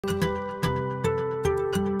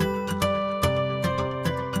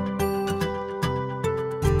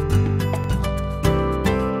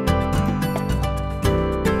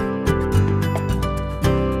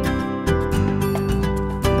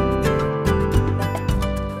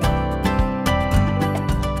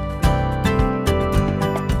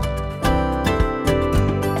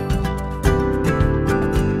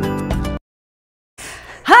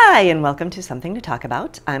Hi, and welcome to Something to Talk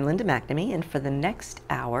About. I'm Linda McNamee, and for the next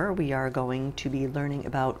hour, we are going to be learning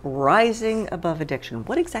about rising above addiction.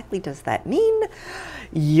 What exactly does that mean?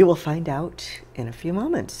 You will find out in a few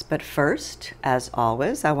moments. But first, as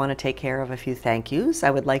always, I want to take care of a few thank yous.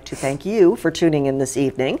 I would like to thank you for tuning in this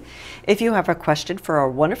evening. If you have a question for our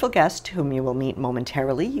wonderful guest, whom you will meet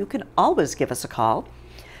momentarily, you can always give us a call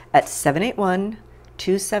at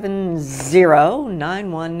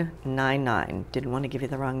 781-270-9199. Didn't want to give you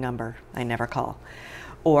the wrong number. I never call.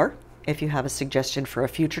 Or if you have a suggestion for a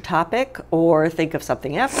future topic or think of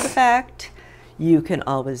something after the fact, you can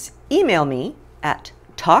always email me at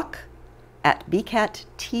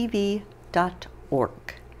talk@bcattv.org.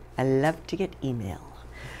 I love to get email.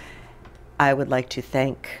 I would like to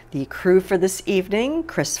thank the crew for this evening.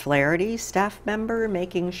 Chris Flaherty, staff member,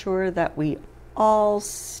 making sure that we all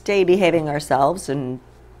stay behaving ourselves and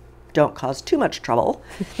don't cause too much trouble.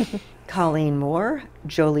 Colleen Moore,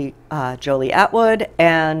 Jolie Atwood,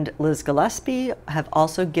 and Liz Gillespie have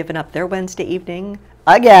also given up their Wednesday evening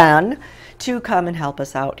again to come and help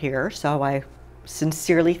us out here. So I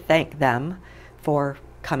sincerely thank them for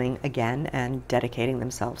coming again and dedicating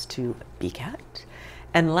themselves to BCAT.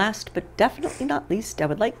 And last but definitely not least, I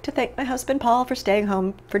would like to thank my husband, Paul, for staying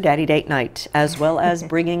home for Daddy Date Night, as well as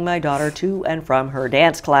bringing my daughter to and from her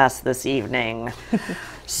dance class this evening.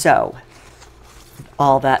 So,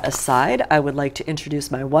 all that aside, I would like to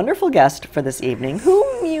introduce my wonderful guest for this evening,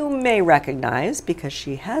 whom you may recognize because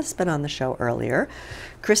she has been on the show earlier,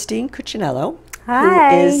 Christine Cuccinello, Hi.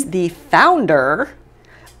 who is the founder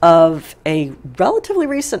of a relatively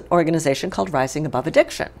recent organization called Rising Above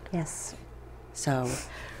Addiction. Yes. So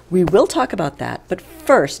we will talk about that. But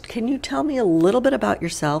first, can you tell me a little bit about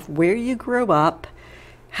yourself, where you grew up,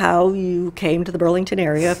 how you came to the Burlington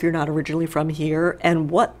area if you're not originally from here, and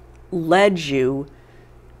what led you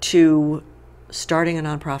to starting a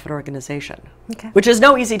nonprofit organization, Okay. which is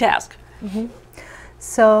no easy task. Mm-hmm.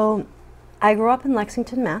 So I grew up in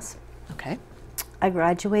Lexington, Mass. Okay. I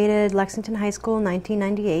graduated Lexington High School in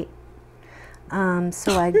 1998.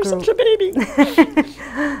 You're such a baby.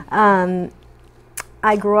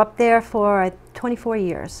 I grew up there for 24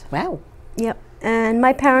 years. Wow. Yep. And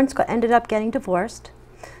my parents ended up getting divorced.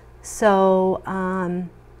 So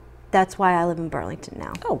that's why I live in Burlington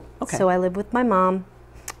now. Oh, okay. So I live with my mom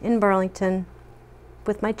in Burlington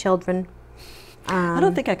with my children. I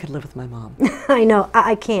don't think I could live with my mom. I know,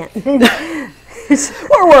 I can't. We're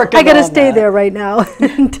working I gotta on stay that. there right now.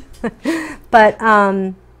 But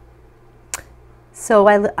so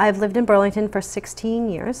I've lived in Burlington for 16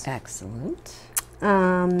 years. Excellent.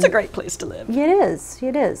 It's a great place to live. It is.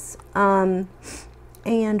 It is. And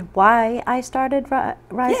why I started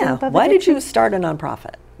Rising Above Why did Addiction? you start a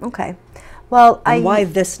nonprofit? Okay. Well, And why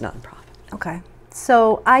this nonprofit? Okay.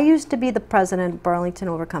 So I used to be the president of Burlington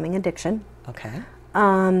Overcoming Addiction. Okay.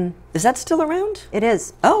 Is that still around? It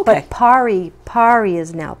is. Oh, okay. But PARI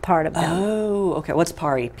is now part of them. Oh, okay. What's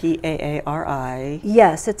PARI? P-A-A-R-I.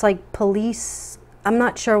 Yes, it's like police. I'm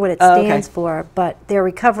not sure what it Oh, stands okay. for, but they're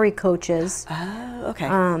recovery coaches. Oh, okay.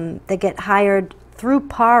 They get hired through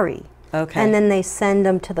PARI. Okay. And then they send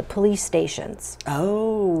them to the police stations.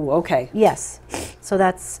 Oh, okay. Yes. So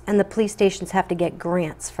and the police stations have to get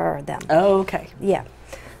grants for them. Oh, okay. Yeah.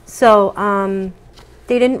 So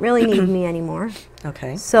they didn't really need me anymore.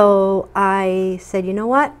 Okay. So I said, you know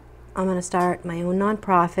what? I'm going to start my own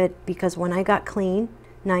nonprofit because when I got clean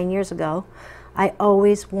 9 years ago, I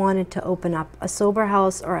always wanted to open up a sober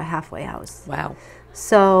house or a halfway house. Wow.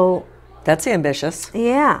 So That's ambitious.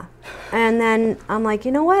 yeah. And then I'm like,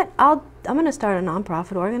 you know what? I'm going to start a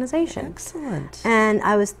nonprofit organization. Excellent. And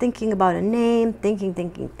I was thinking about a name, thinking.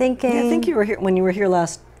 Yeah, I think you were here when you were here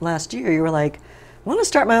last year. You were like, I want to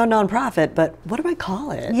start my own nonprofit, but what do I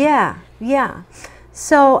call it? Yeah, yeah.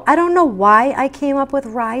 So I don't know why I came up with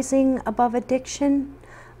Rising Above Addiction.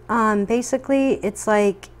 Basically, it's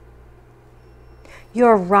like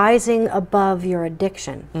you're rising above your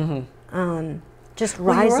addiction. Mm-hmm. Just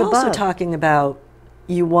Well, rise you were above. also talking about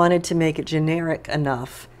you wanted to make it generic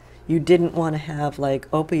enough. You didn't want to have like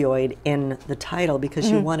opioid in the title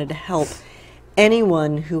because you wanted to help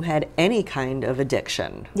anyone who had any kind of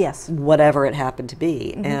addiction. Yes. Whatever it happened to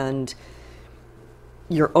be. And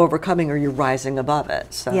you're overcoming or you're rising above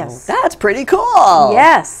it. So Yes. that's pretty cool.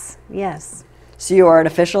 Yes, yes. So you are an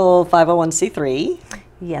official 501c3.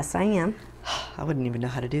 Yes, I am. I wouldn't even know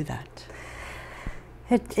how to do that.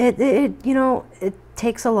 It you know, it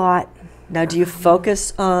takes a lot. Now, do you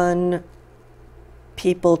focus on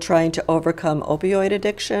people trying to overcome opioid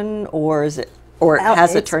addiction, or is it, or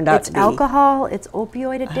has it turned out to be? It's alcohol, it's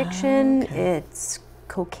opioid addiction, okay. it's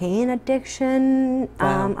cocaine addiction.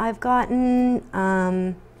 Wow. I've gotten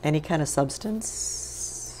Any kind of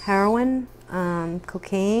substance? Heroin,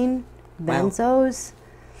 cocaine, benzos,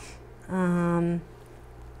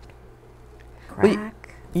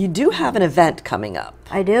 crack. You do have an event coming up.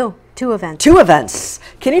 I do. 2 events. 2 events.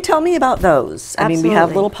 Can you tell me about those? I mean, we have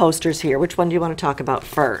Absolutely. little posters here. Which one do you want to talk about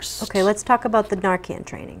first? Okay, let's talk about the Narcan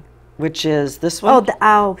training. Which is this one?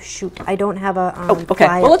 Oh, shoot. I don't have a okay.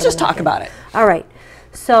 flyer Well, let's for the just talk Narcan. about it. All right.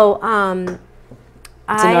 So,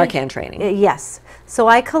 It's a Narcan training. Yes. So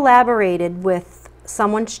I collaborated with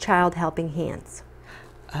Someone's Child Helping Hands.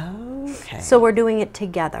 Okay. So we're doing it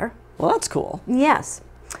together. Well, that's cool. Yes.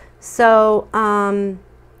 So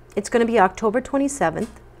it's going to be October 27th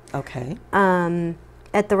Okay.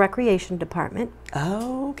 at the Recreation Department.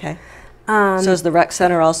 Okay. So has the rec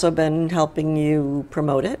center also been helping you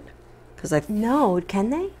promote it? Because No, can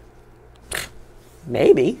they?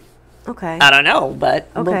 maybe. Okay. I don't know, but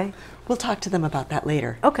Okay. we'll talk to them about that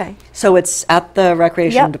later. Okay. So it's at the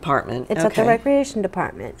recreation Yep. department. It's at the Recreation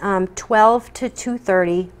Department, 12 to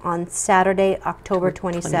 2:30 on Saturday, October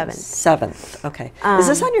 27th. 7th. Okay. Is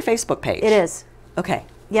this on your Facebook page? It is. Okay.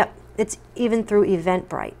 Yep. It's even through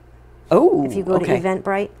Eventbrite. Oh. If you go to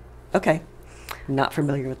Eventbrite. Okay. Not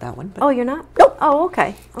familiar with that one. But Oh, you're not? Nope. Oh,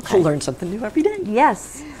 okay. Okay. I'll learn something new every day.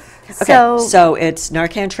 Yes. Okay. So it's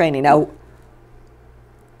Narcan training. Now,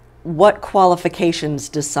 what qualifications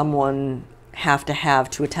does someone have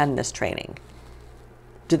to attend this training?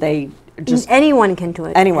 Do they just anyone can do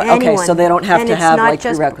it. anyone? Okay, so they don't have And to it's have not like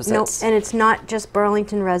just, prerequisites. No, and it's not just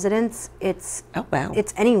Burlington residents. It's Oh wow.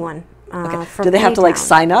 it's anyone. Okay. From Do they have any to like town.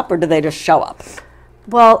 sign up, or do they just show up?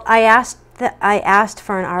 Well, I asked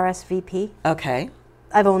for an RSVP. Okay.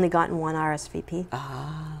 I've only gotten one RSVP.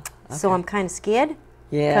 So okay. I'm kind of scared.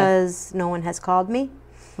 Yeah. Because no one has called me.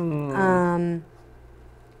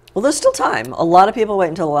 Well, there's still time. A lot of people wait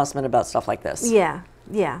until the last minute about stuff like this. Yeah,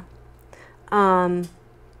 yeah.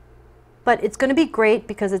 But it's going to be great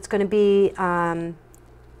because it's going to be,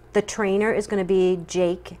 the trainer is going to be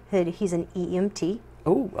Jake. He's an EMT.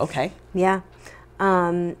 Oh, okay. Yeah.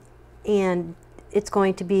 And it's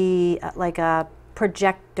going to be like a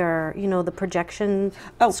projector, the projection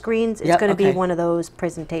screens. It's yep, going to okay. be one of those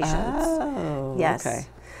presentations. Oh, Yes. okay.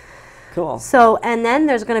 Cool. So, and then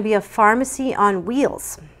there's going to be a pharmacy on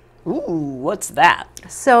wheels. Ooh, what's that?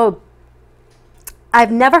 So,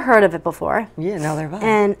 I've never heard of it before. Yeah, now they're fun.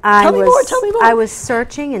 And Tell me more. I was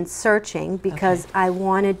searching and searching because I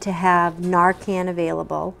wanted to have Narcan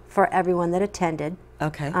available for everyone that attended.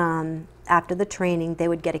 Okay. After the training, they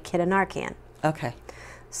would get a kit of Narcan. Okay.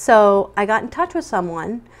 So I got in touch with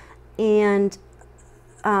someone, and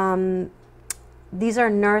these are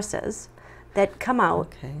nurses that come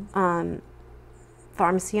out, Okay.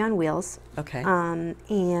 Pharmacy on Wheels, Okay.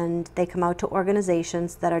 and they come out to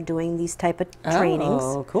organizations that are doing these type of trainings,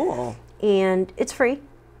 Oh, cool. and it's free.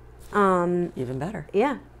 Even better.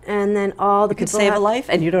 Yeah, and then all the You could people save a have- life,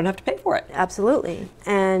 and you don't have to pay for it. Absolutely,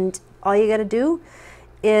 and all you got to do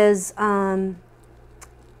is,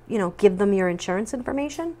 give them your insurance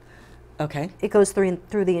information. Okay. It goes through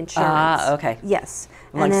the insurance. Okay. Yes.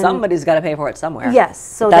 Like somebody's got to pay for it somewhere. Yes.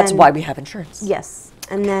 So that's then, why we have insurance. Yes,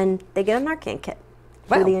 and then they get a Narcan kit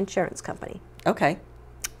Wow. through the insurance company. Okay.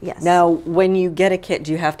 Yes. Now, when you get a kit,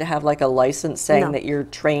 do you have to have like a license saying No. that you're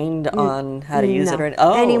trained on how to use No. it?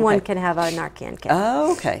 Or anyone okay. can have a Narcan kit.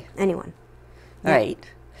 Oh, okay. Anyone. All right.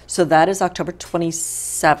 So that is October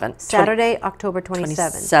 27th. Saturday, October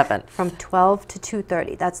 27th. 27th. From 12 to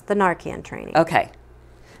 2:30. That's the Narcan training. Okay.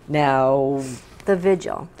 Now, The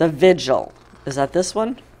vigil. the vigil. Is that this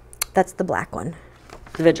one? That's the black one.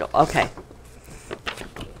 The vigil. Okay.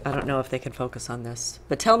 I don't know if they can focus on this,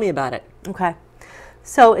 but tell me about it. Okay.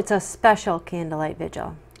 So it's a special candlelight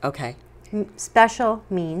vigil. Okay. Special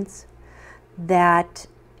means that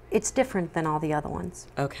it's different than all the other ones.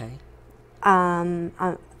 Okay.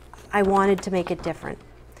 I wanted to make it different.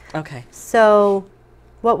 Okay. So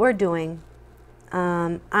what we're doing,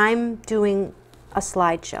 I'm doing a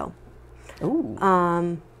slideshow.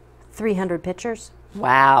 Ooh. 300 pictures.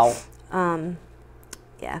 Wow.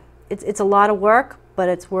 Yeah, it's a lot of work, but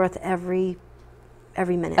it's worth every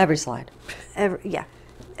minute. Every slide.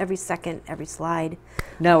 Every second, every slide.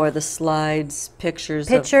 Now, are the slides pictures?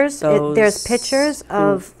 Pictures. Of those There's pictures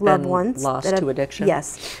of who've loved been ones lost that to have- addiction.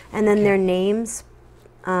 Yes, and then their names,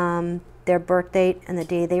 their birth date, and the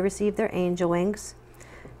day they received their angel wings.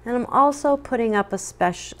 And I'm also putting up a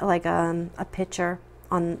special, like a picture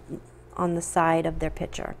on the side of their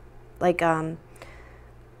picture, like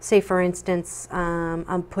say for instance,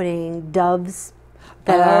 I'm putting doves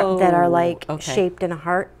that are like okay. shaped in a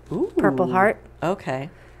heart, purple Ooh. heart. Okay.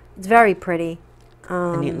 It's very pretty.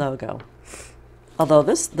 A neat logo. Although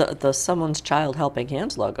the Someone's Child Helping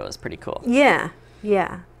Hands logo is pretty cool. Yeah,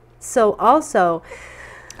 yeah. So also,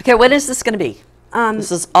 okay, when is this going to be?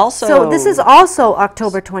 This is also... So this is also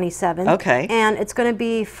October 27th. Okay. And it's going to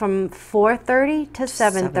be from 4:30 to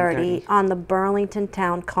 7:30 on the Burlington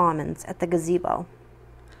Town Commons at the gazebo.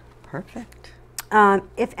 Perfect.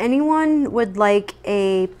 If anyone would like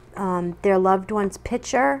a their loved one's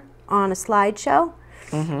picture on a slideshow,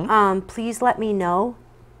 please let me know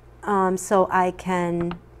so I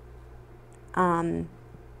can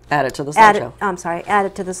add it to the slideshow. Add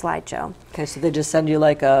it to the slideshow. Okay, so they just send you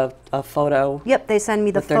like a photo? Yep, they send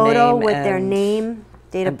me the photo with their name,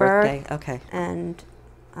 date of birth, okay, and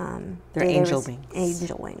their angel wings.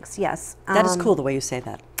 Angel wings, yes. That is cool the way you say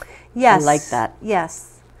that. Yes. I like that.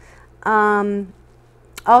 Yes.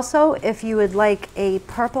 Also, if you would like a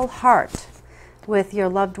purple heart with your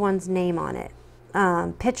loved one's name on it,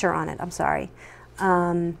 picture on it, I'm sorry.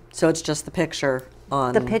 So it's just the picture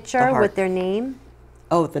on the picture with their name.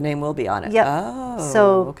 Oh, the name will be on it. Yep. Oh, so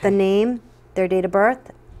okay. the name, their date of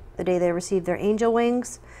birth, the day they received their angel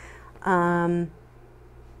wings. They're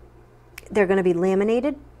going to be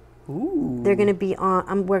laminated. Ooh. They're going to be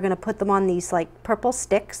on. We're going to put them on these like purple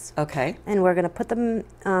sticks. Okay. And we're going to put them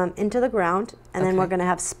into the ground, and then we're going to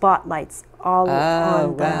have spotlights all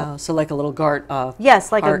on the. Wow! So like a little garden.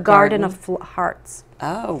 Yes, like a garden of hearts.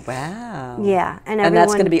 Oh wow! Yeah, and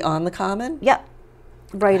that's going to be on the common. Yep.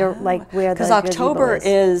 Right, or like where the because October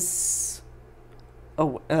is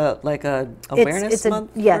like a awareness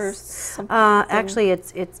month. Yes. Or something? Actually,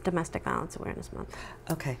 it's Domestic Violence Awareness Month.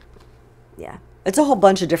 Okay. Yeah. It's a whole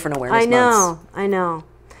bunch of different awareness months. I know.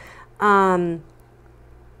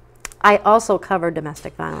 I also cover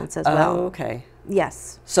domestic violence as well. Oh, okay.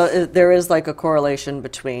 Yes. So there is like a correlation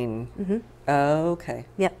between. Oh, okay.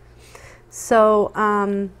 Yep. So.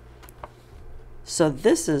 So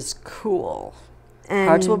this is cool. And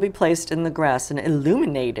Hearts will be placed in the grass and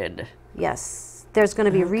illuminated. Yes. There's going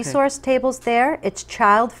to be resource tables there. It's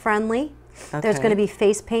child friendly. Okay. There's going to be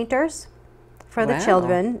face painters for the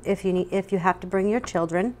children if you have to bring your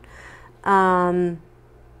children. There's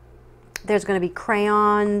going to be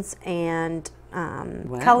crayons and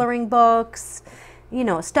coloring books,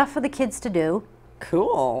 stuff for the kids to do.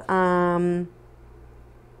 Cool.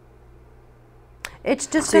 It's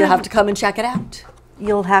just so you'll have to come and check it out.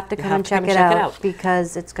 You'll have to come and check it out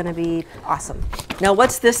because it's going to be awesome. Now,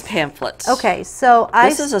 what's this pamphlet? Okay, so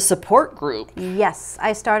this is a support group. Yes,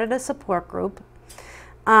 I started a support group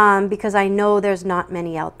because I know there's not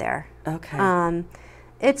many out there. Okay.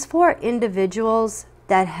 It's for individuals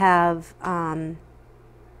that have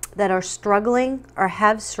that are struggling or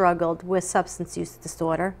have struggled with substance use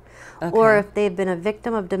disorder, or if they've been a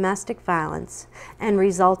victim of domestic violence and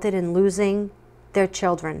resulted in losing their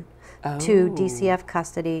children to DCF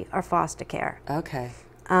custody or foster care. Okay.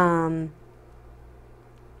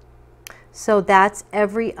 So that's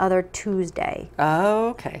every other Tuesday.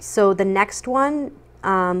 Okay. So the next one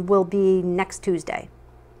will be next Tuesday.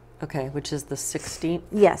 Okay, which is the 16th?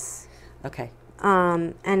 Yes. Okay.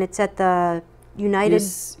 And it's at the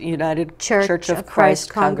United Church of Christ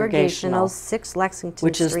Congregational, 6 Lexington Street.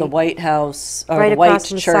 Which is the White House, or right the White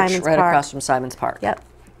Church right across from Simon's Park. Yep.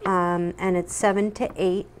 And it's 7 to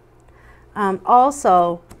 8.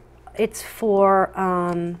 Also, it's for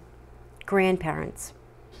grandparents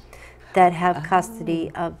that have custody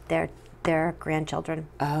of their grandchildren.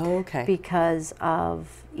 Oh, okay. Because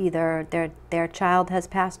of either their child has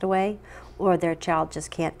passed away or their child just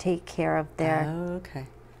can't take care of their okay.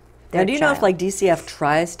 Now, do you know if like DCF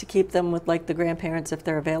tries to keep them with like the grandparents if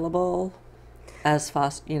they're available as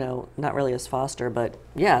foster, not really as foster, but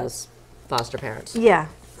as foster parents? Yeah,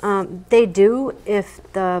 they do if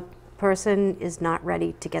the person is not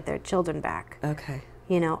ready to get their children back. Okay.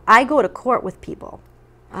 I go to court with people.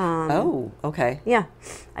 Okay. Yeah,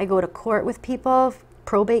 I go to court with people,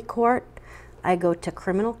 probate court. I go to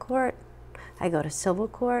criminal court. I go to civil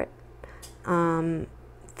court.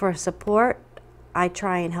 For support, I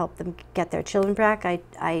try and help them get their children back.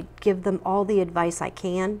 I give them all the advice I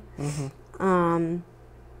can.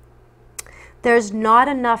 There's not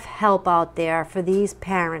enough help out there for these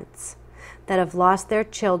parents that have lost their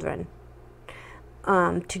children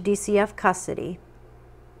to DCF custody.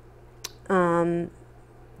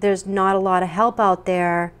 There's not a lot of help out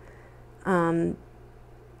there. I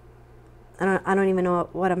don't even know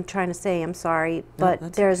what I'm trying to say. I'm sorry,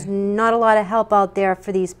 but there's not a lot of help out there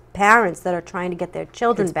for these parents that are trying to get their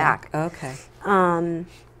children back. Okay.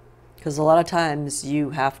 Because a lot of times you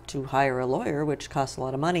have to hire a lawyer, which costs a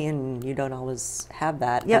lot of money, and you don't always have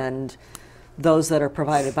that. Yep. And those that are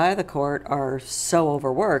provided by the court are so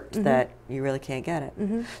overworked that you really can't get it.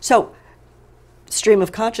 So stream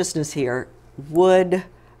of consciousness here, would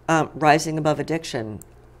Rising Above Addiction,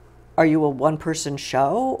 are you a one-person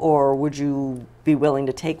show, or would you be willing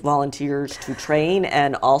to take volunteers to train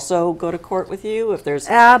and also go to court with you if there's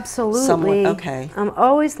Absolutely. someone? Okay. I'm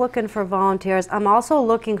always looking for volunteers. I'm also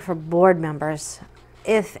looking for board members.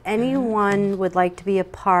 If anyone would like to be a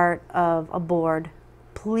part of a board,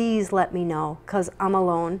 please let me know, because I'm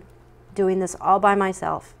alone doing this all by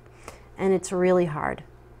myself, and it's really hard.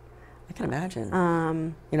 I can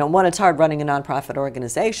imagine. You know, one, it's hard running a nonprofit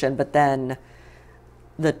organization, but then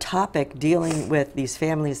the topic dealing with these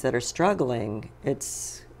families that are struggling,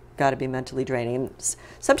 it's got to be mentally draining.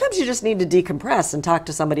 Sometimes you just need to decompress and talk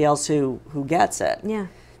to somebody else who gets it. Yeah,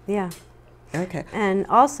 yeah. Okay. And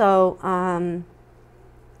also,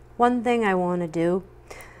 one thing I want to do,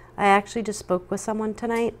 I actually just spoke with someone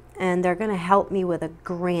tonight, and they're going to help me with a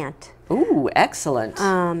grant. Ooh, excellent.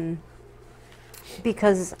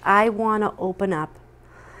 Because I want to open up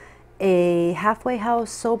a halfway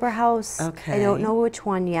house, sober house. Okay. I don't know which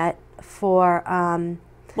one yet. For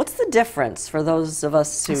what's the difference for those of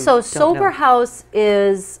us who so don't sober know? house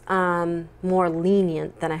is more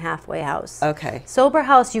lenient than a halfway house. Okay. Sober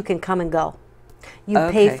house, you can come and go. You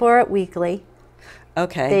pay Okay. for it weekly.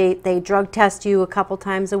 Okay. They drug test you a couple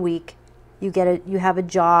times a week. You have a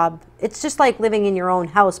job. It's just like living in your own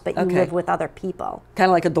house, but you Okay. live with other people. Kind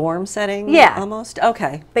of like a dorm setting? Yeah. Almost?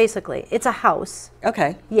 Okay. Basically, it's a house.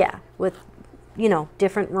 Okay. Yeah, with, you know,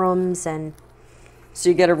 different rooms and. So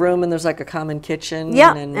you get a room and there's like a common kitchen?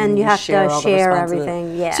 Yeah, and you have to all the share responsibility.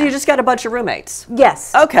 everything, yeah. So you just got a bunch of roommates?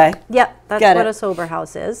 Yes. Okay. Yep, that's Get what it. a sober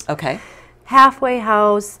house is. Okay. Halfway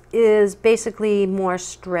house is basically more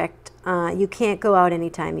strict. You can't go out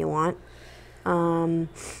anytime you want.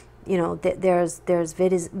 You know, there's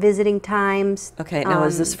visiting times. Okay, now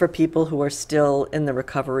is this for people who are still in the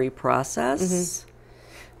recovery process?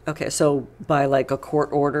 Mm-hmm. Okay, so by like a court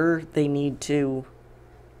order, they need to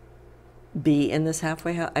be in this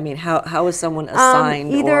halfway house? I mean, how is someone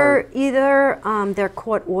assigned? Either they're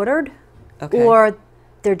court ordered, Okay. or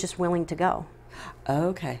they're just willing to go.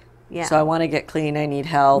 Okay. Yeah. So I want to get clean, I need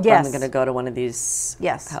help, Yes. I'm going to go to one of these.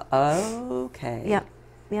 Yes. Okay. Yep,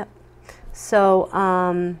 yep. So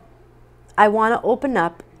I want to open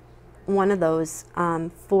up one of those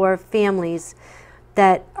for families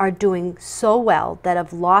that are doing so well, that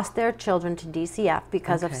have lost their children to DCF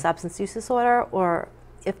because of Okay. substance use disorder, or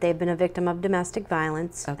if they've been a victim of domestic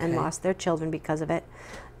violence and Okay. lost their children because of it.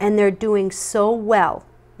 And they're doing so well,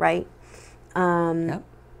 right? Yep.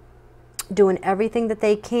 Doing everything that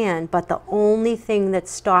they can, but the only thing that's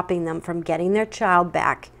stopping them from getting their child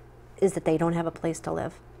back is that they don't have a place to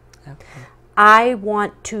live. Okay. I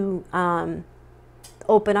want to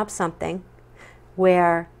open up something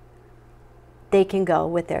where they can go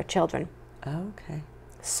with their children. Okay.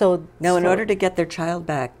 So Now, in order to get their child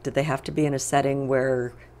back, did they have to be in a setting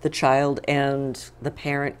where the child and the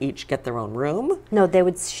parent each get their own room? no, they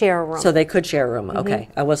would share a room. So they could share a room. Okay.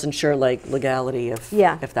 I wasn't sure, like, legality if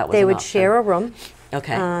yeah, if that was they an would option. share a room.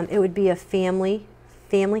 Okay. It would be a family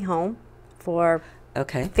home for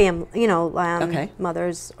Okay. you know, Okay.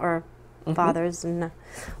 mothers or fathers and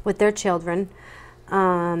with their children.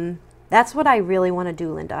 That's what I really want to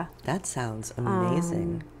do, Linda, That sounds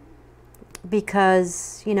amazing.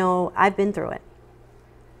 because, you know, I've been through it.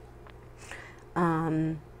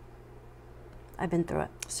 I've been through it.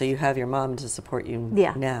 So you have your mom to support you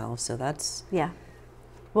Yeah. now. So that's Yeah.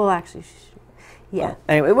 Well, actually, yeah. well,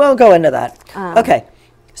 anyway. We won't go into that. Okay.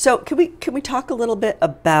 So can we talk a little bit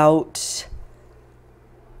about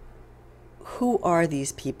who are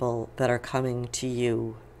these people that are coming to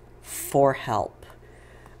you for help?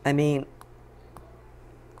 I mean,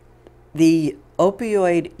 the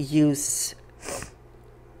opioid use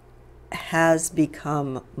has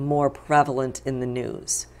become more prevalent in the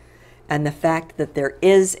news. And the fact that there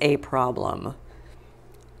is a problem,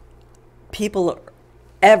 people,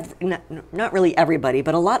 not really everybody,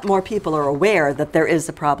 but a lot more people are aware that there is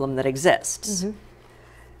a problem that exists.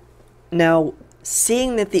 Now,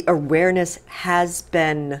 seeing that the awareness has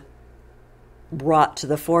been brought to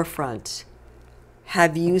the forefront,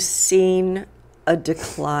 have you seen a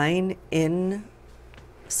decline in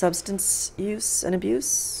substance use and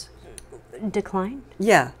abuse? Decline?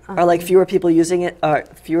 Yeah. Are like fewer people using it? Are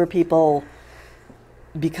fewer people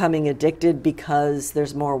becoming addicted because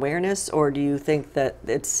there's more awareness? Or do you think that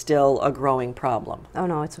it's still a growing problem? Oh,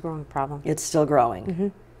 no, it's a growing problem. It's still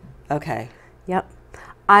growing? Okay. Yep.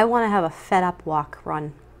 I want to have a fed up walk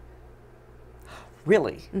run.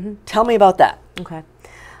 Really? Tell me about that. Okay.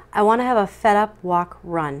 I want to have a fed up walk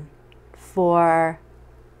run for,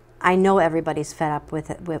 I know everybody's fed up with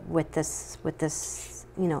it, with this,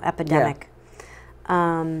 you know, epidemic.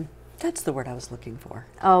 That's the word I was looking for.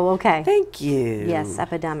 Oh, okay. Thank you. Yes,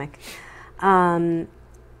 epidemic. You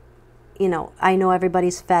know, I know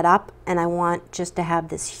everybody's fed up, and I want just to have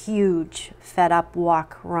this huge fed up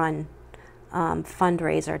walk, run,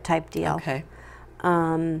 fundraiser type deal. Okay.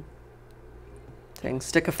 Saying,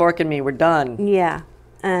 stick a fork in me, we're done. Yeah,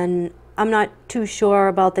 and I'm not too sure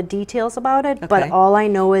about the details about it, Okay. but all I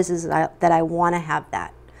know is that I want to have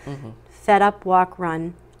that. Fed up walk,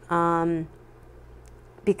 run,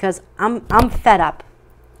 because I'm fed up.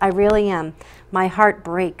 I really am. My heart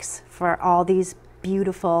breaks for all these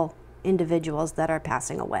beautiful individuals that are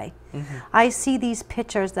passing away. I see these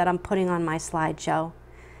pictures that I'm putting on my slideshow,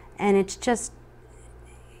 and it's just,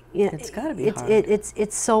 you know, It's got to be hard.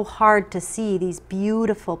 it's so hard to see these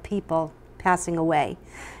beautiful people passing away.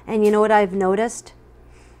 And you know what I've noticed?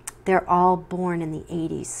 They're all born in the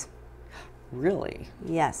 80s. Really?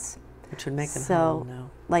 Yes. Which would make them So, how old now?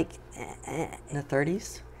 like, In the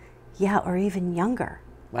 30s? yeah, or even younger.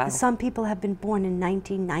 Wow. Some people have been born in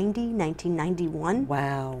 1990, 1991.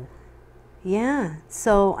 Wow. Yeah.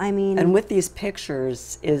 So, I mean, And with these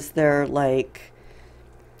pictures, is there like,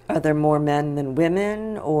 are there more men than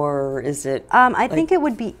women, or is it? I think it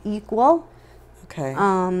would be equal. Okay.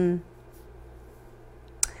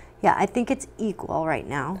 Yeah, I think it's equal right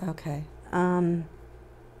now. Okay.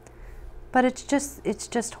 But it's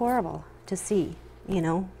just horrible to see, you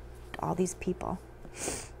know, all these people.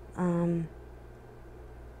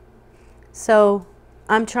 So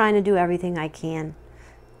I'm trying to do everything I can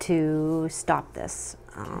to stop this.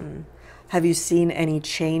 Have you seen any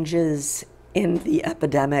changes in the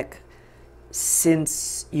epidemic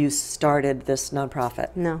since you started this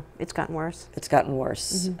nonprofit? No, it's gotten worse. It's gotten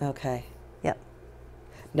worse. Okay. Yep.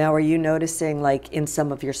 Now, are you noticing, like, in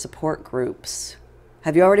some of your support groups?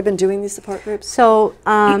 Have you already been doing these support groups? So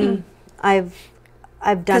I've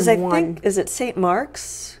done Because I one. think, is it St.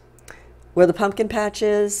 Mark's, where the pumpkin patch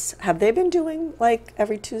is? Have they been doing like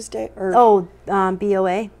every Tuesday? Or Oh,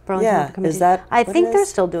 BOA. Burlington Yeah, Community. is that I what it think they're is?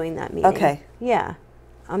 still doing that meeting. Okay. Yeah,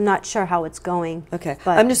 I'm not sure how it's going. Okay.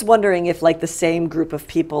 But I'm just wondering if, like, the same group of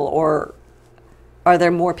people, or are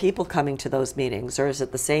there more people coming to those meetings, or is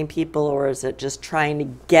it the same people, or is it just trying to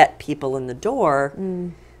get people in the door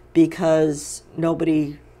because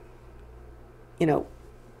nobody, you know,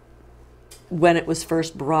 when it was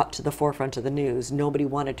first brought to the forefront of the news, nobody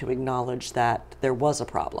wanted to acknowledge that there was a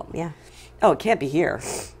problem. Yeah. Oh, it can't be here.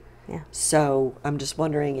 Yeah. So I'm just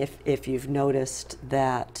wondering if you've noticed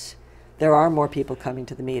that there are more people coming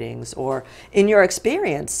to the meetings, or in your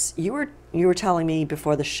experience, you were telling me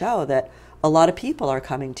before the show that a lot of people are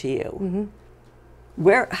coming to you.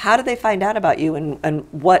 How do they find out about you, and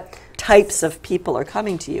what types of people are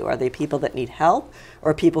coming to you? Are they people that need help,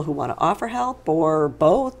 or people who want to offer help, or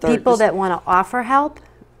both? Or People just- that want to offer help,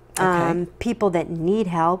 Okay. people that need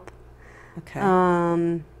help,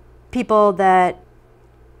 Okay. people that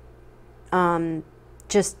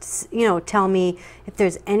just, you know, tell me if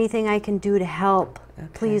there's anything I can do to help,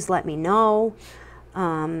 please let me know.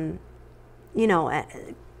 You know,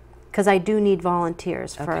 because I do need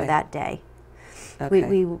volunteers for Okay. that day.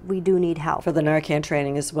 Okay. We do need help. For the Narcan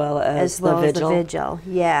training as well as as well the as vigil. the vigil.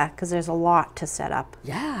 Yeah, because there's a lot to set up.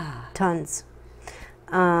 Yeah. Tons.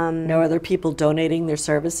 Now, are there people donating their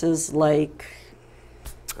services? Like,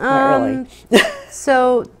 not really.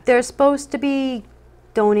 So they're supposed to be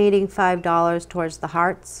donating $5 towards the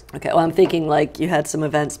hearts. Okay. Well, I'm thinking, like, you had some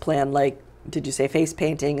events planned. Like, did you say face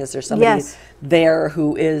painting? Is there somebody Yes. there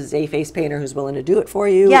who is a face painter who's willing to do it for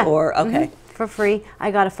you? Yeah. Or okay. For free.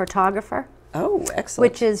 I got a photographer, Oh,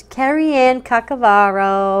 excellent. which is Carrie Ann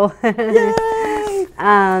Cuccinello. Yay!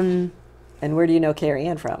 And where do you know Carrie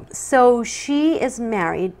Ann from? So she is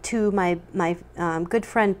married to my good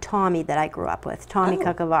friend Tommy that I grew up with, Tommy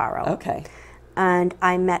Cuccinello. Okay. And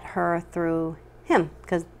I met her through him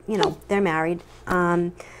because, you know, they're married.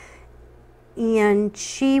 And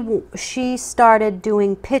she started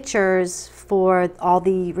doing pictures for all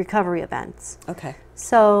the recovery events. Okay.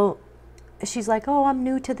 So she's like, oh, I'm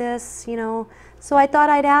new to this, you know. So I thought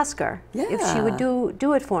I'd ask her if she would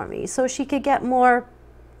do it for me so she could get more,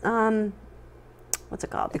 what's it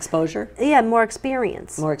called? Exposure? Yeah, more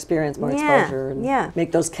experience. More experience, more Yeah, exposure. And yeah.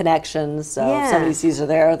 make those connections. So Yeah. if somebody sees her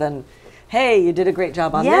there, then, hey, you did a great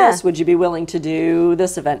job on Yeah. this. Would you be willing to do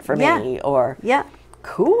this event for Yeah. me? Or, Yeah,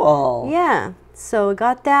 cool. yeah. So I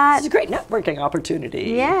got that. It's a great networking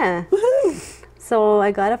opportunity. Yeah. Woohoo! So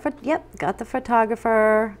I got got the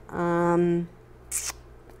photographer.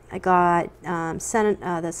 I got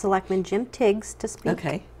the selectman Jim Tiggs to speak.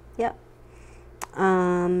 Okay. Yep.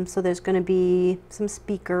 So there's going to be some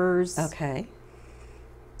speakers. Okay.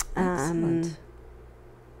 Excellent.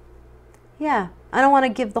 Yeah. I don't want to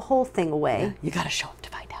give the whole thing away. Yeah, you got to show up to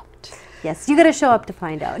find out. Yes, you got to show up to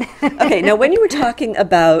find out. Okay, now when you were talking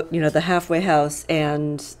about, the halfway house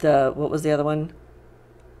and what was the other one?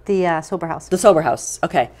 The sober house. The sober house.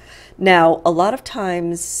 Okay. Now, a lot of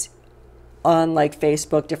times on like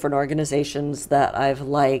Facebook, different organizations that I've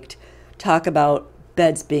liked talk about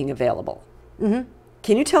beds being available. Mm-hmm.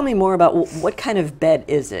 Can you tell me more about what kind of bed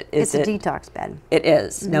is it? It's a detox bed. It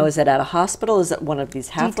is. Mm-hmm. Now, is it at a hospital? Is it one of these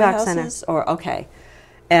halfway detox houses? center. Or okay.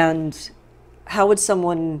 And how would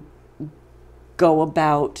someone go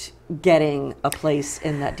about getting a place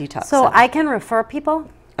in that detox So center? I can refer people.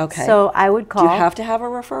 Okay. So I would call. Do you have to have a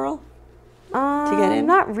referral to get in?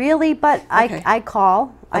 Not really, but Okay. I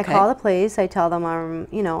call. I Okay. call the place. I tell them I'm,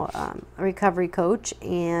 a recovery coach,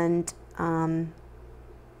 and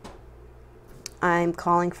I'm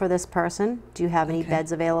calling for this person. Do you have any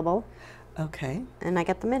beds available? Okay. And I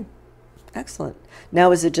get them in. Excellent.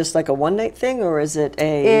 Now, is it just like a one-night thing, or is it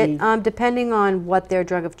a... Depending on what their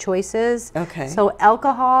drug of choice is. Okay. So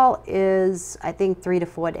alcohol is, I think, 3 to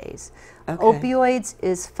 4 days. Okay. Opioids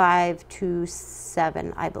is 5 to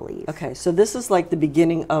 7, I believe. Okay, so this is like the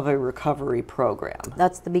beginning of a recovery program.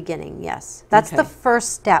 That's the beginning, yes. That's the Okay.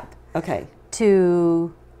 first step Okay.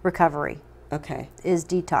 to recovery, Okay. is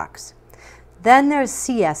detox. Then there's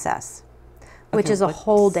CSS, which Okay, is a what's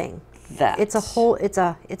holding. That. It's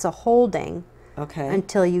a holding Okay.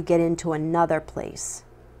 until you get into another place,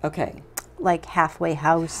 Okay. like halfway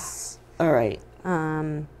house, All right.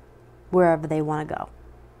 wherever they want to go.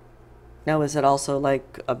 Now, is it also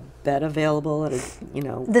like a bed available at a,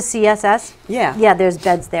 The CSS? Yeah. Yeah, there's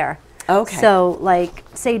beds there. Okay. So, like,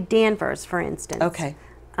 say Danvers, for instance. Okay.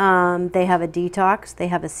 They have a detox. They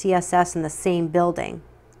have a CSS in the same building.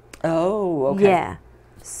 Oh, okay. Yeah.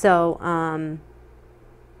 So,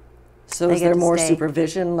 So they is get there to more stay.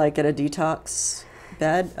 supervision like at a detox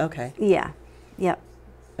bed? Okay. yeah. Yep.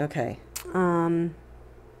 Okay.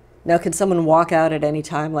 Now, can someone walk out at any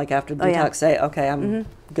time, like after the Oh, detox, yeah. say, "Okay, I'm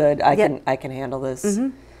good. I Yep. can handle this."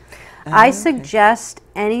 I okay. suggest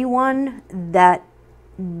anyone that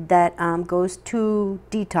goes to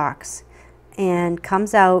detox and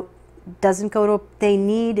comes out, doesn't go to, they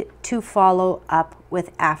need to follow up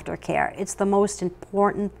with aftercare. It's the most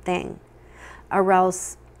important thing, or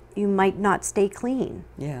else you might not stay clean.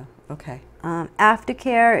 Yeah. Okay.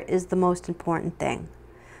 Aftercare is the most important thing.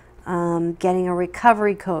 Getting a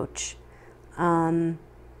recovery coach to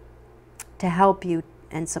help you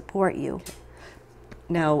and support you.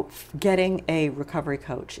 Now, getting a recovery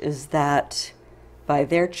coach, is that by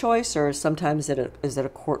their choice, or sometimes is it a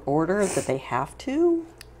court order that they have to?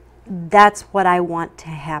 That's what I want to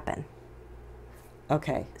happen.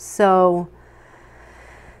 Okay. So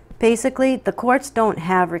basically, the courts don't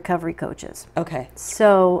have recovery coaches. Okay.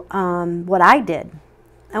 So what I did,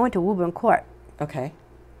 I went to Woburn Court Okay.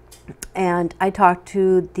 and I talked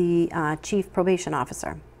to the chief probation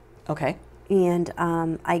officer. Okay. And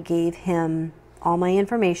I gave him all my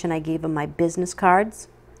information. I gave him my business cards.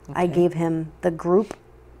 I Okay. gave him the group,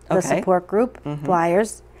 the Okay. support group,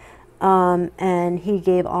 flyers. And he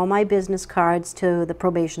gave all my business cards to the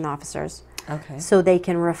probation officers Okay. so they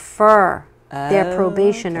can refer their Oh,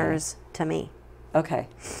 probationers to me. Okay.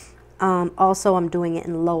 Also, I'm doing it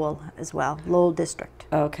in Lowell as well, Lowell District.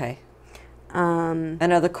 Okay. And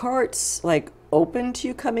are the courts like open to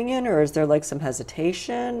you coming in, or is there like some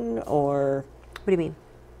hesitation, or What do you mean?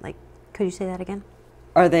 Like, could you say that again?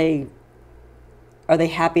 are they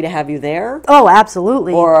happy to have you there, Oh,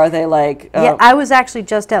 absolutely. or are they like Yeah, I was actually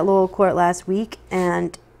just at Lowell Court last week,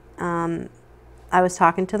 and I was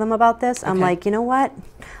talking to them about this. I'm Okay. like, you know what?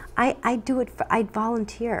 I do it. I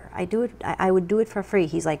volunteer. I do it. I would do it for free.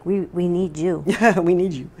 He's like, we need you. yeah, we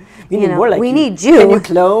need you. We You need know, more like we you. need you. Can you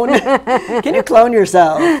clone? Can you clone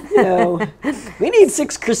yourself? We need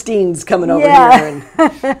 6 Christines coming over Yeah.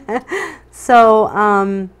 here. And, So,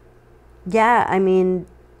 yeah, I mean,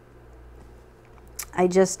 I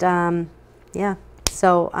just, yeah.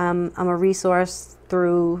 So I'm a resource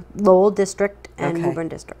through Lowell District and Okay. Woburn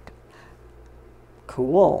District.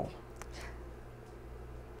 cool.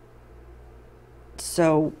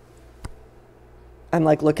 So I'm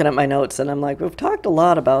like looking at my notes and I'm like, we've talked a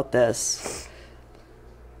lot about this.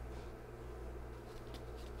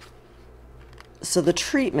 So the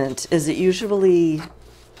treatment, is it usually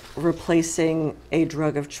replacing a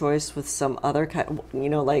drug of choice with some other kind,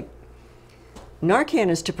 like Narcan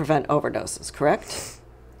is to prevent overdoses, correct?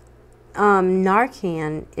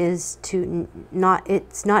 Narcan is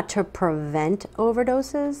it's not to prevent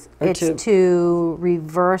overdoses. Or It's to- to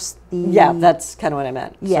reverse the. Yeah, that's kind of what I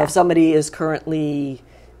meant. So Yeah. if somebody is currently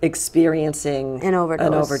experiencing an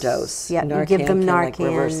overdose. Yeah, you give them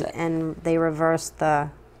Narcan, and they reverse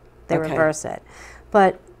reverse it,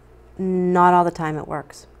 but not all the time it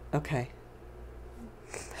works. Okay.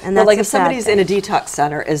 And But that's like if somebody's in a detox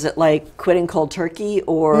center, is it like quitting cold turkey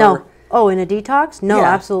or no? Oh, in a detox? No,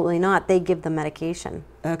 Yeah. absolutely not. They give them medication.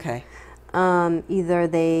 Okay. Either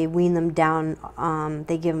they wean them down.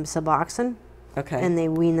 They give them Suboxone. Okay. And they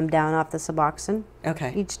wean them down off the Suboxone.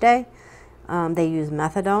 Okay. Each day. They use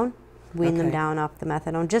methadone. Wean them Okay. down off the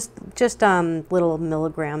methadone. Just little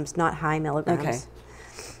milligrams, not high milligrams. Okay.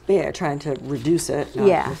 But yeah, trying to reduce it. not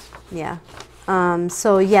Yeah. just- Yeah.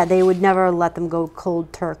 So yeah, they would never let them go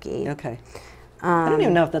cold turkey. Okay. I don't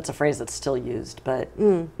even know if that's a phrase that's still used, but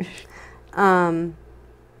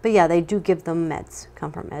But yeah, they do give them meds,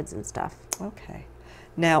 comfort meds and stuff. okay.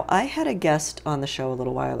 Now, I had a guest on the show a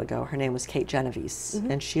little while ago. Her name was Kate Genovese,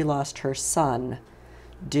 and she lost her son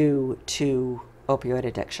due to opioid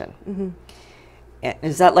addiction.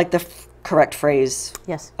 Is that like the correct phrase?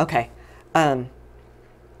 Yes. Okay. And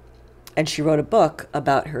she wrote a book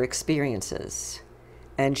about her experiences.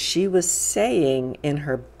 And she was saying in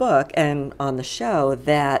her book and on the show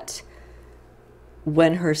that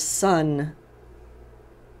when her son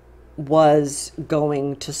was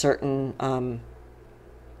going to certain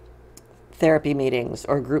therapy meetings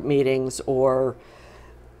or group meetings, or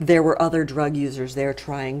there were other drug users there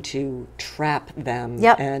trying to trap them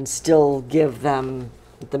Yep. and still give them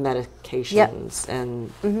the medications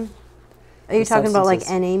and Are you talking about like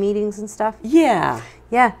substances. NA meetings and stuff? yeah.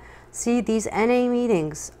 Yeah. See, these NA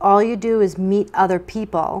meetings, all you do is meet other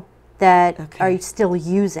people that Okay. are still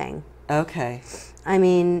using. Okay. I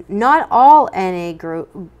mean, not all NA group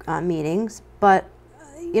meetings, but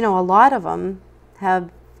you know, a lot of them have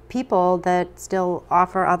people that still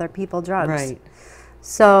offer other people drugs. Right.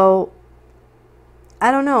 So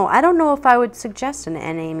I don't know. I don't know if I would suggest an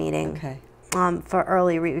NA meeting Okay. for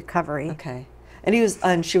early recovery. Okay.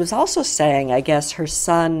 And she was also saying, I guess her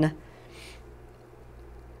son,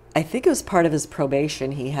 I think it was part of his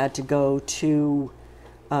probation, he had to go to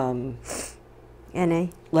NA.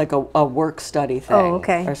 like a work study thing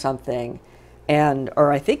okay. or something.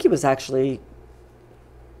 Or I think he was actually,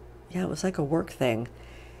 yeah, it was like a work thing.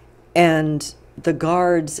 And the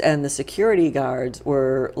guards and the security guards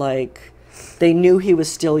were like, they knew he was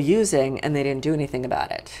still using and they didn't do anything about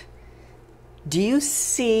it. Do you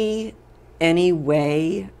see any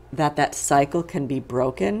way that that cycle can be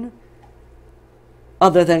broken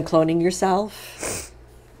other than cloning yourself?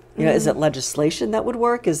 You know, is it legislation that would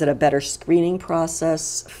work? Is it a better screening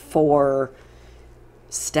process for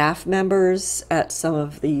staff members at some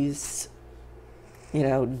of these, you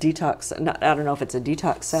know, detox, I don't know if it's a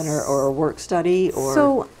detox center or a work study or...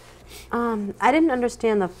 So, I didn't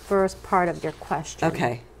understand the first part of your question.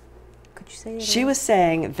 Okay. Could you say it She again? was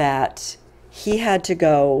saying that he had to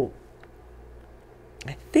go,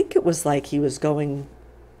 I think it was like he was going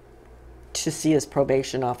to see his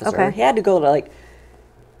probation officer. Okay. He had to go to like,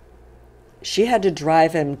 she had to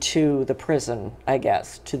drive him to the prison, I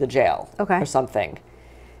guess, to the jail Okay. or something.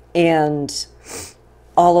 And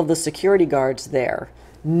all of the security guards there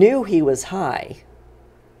knew he was high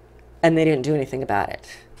and they didn't do anything about it.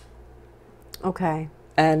 Okay.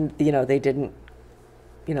 And, you know, they didn't,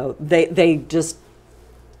 you know, they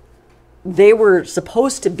were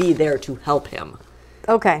supposed to be there to help him.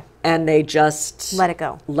 Okay. And they just Let it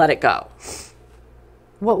go. let it go.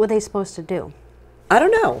 What were they supposed to do? I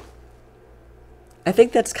don't know. I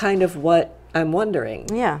think that's kind of what I'm wondering.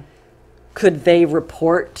 Yeah. Could they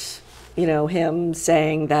report, you know, him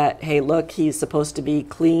saying that, hey, look, he's supposed to be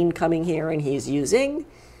clean coming here and he's using?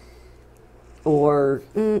 Or,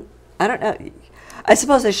 I don't know. I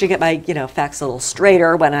suppose I should get my, you know, facts a little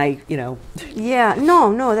straighter when I, you know. Yeah.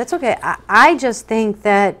 No, that's okay. I just think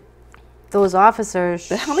that those officers...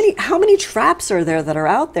 But how many traps are there that are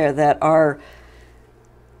out there that are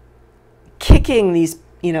kicking these,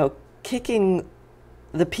 you know, kicking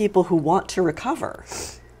the people who want to recover?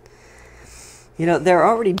 You know, they're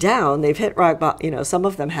already down. They've hit rock bottom. You know, some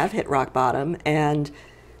of them have hit rock bottom, and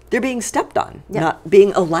they're being stepped on, Yep. not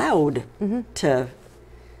being allowed to.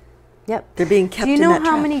 Yep. They're being kept Do you in know that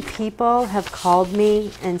how trap. many people have called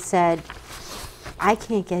me and said, I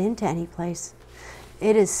can't get into any place.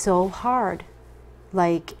 It is so hard.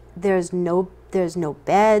 Like, there's no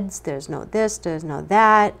beds, there's no this, there's no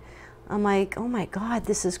that. I'm like, oh my God,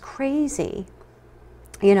 this is crazy.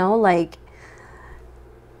 You know, like,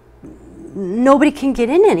 nobody can get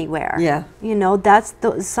in anywhere. Yeah. You know, that's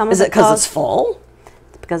some of Is the it because calls- it's full?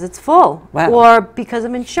 because it's full, Wow. or because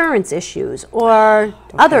of insurance issues, or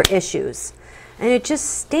other issues. And it just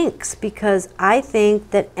stinks, because I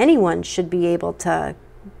think that anyone should be able to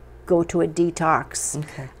go to a detox.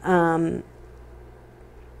 Okay.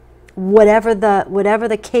 Whatever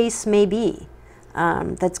the case may be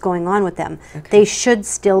that's going on with them, Okay. they should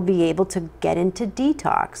still be able to get into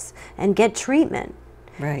detox and get treatment.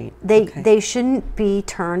 Right. They shouldn't be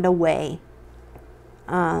turned away.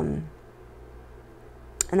 And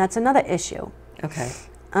that's another issue. Okay.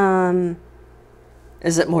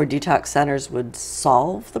 Is it more detox centers would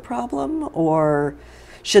solve the problem, or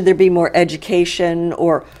should there be more education,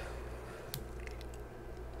 or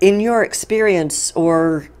in your experience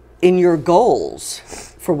or in your goals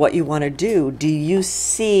for what you want to do you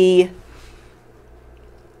see,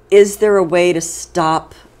 is there a way to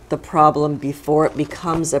stop the problem before it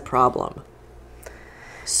becomes a problem?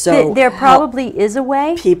 So there probably is a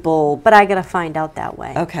way, people, but I got to find out that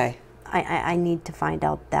way. okay. I need to find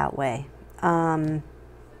out that way.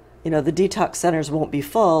 You know, the detox centers won't be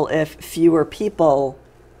full if fewer people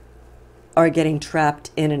are getting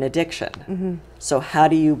trapped in an addiction. Mm-hmm. So how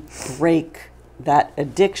do you break that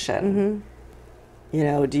addiction? Mm-hmm. You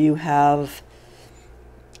know, do you have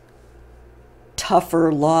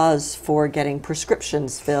tougher laws for getting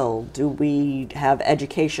prescriptions filled? Do we have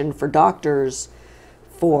education for doctors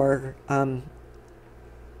for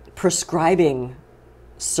prescribing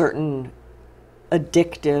certain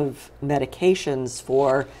addictive medications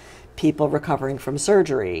for people recovering from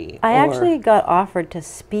surgery? I actually got offered to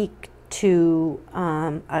speak to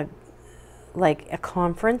a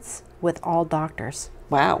conference with all doctors.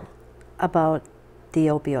 Wow. About the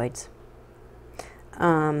opioids.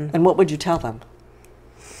 And what would you tell them?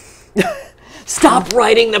 Stop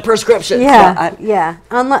writing the prescriptions. Yeah, yeah.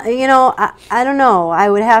 You know, I don't know. I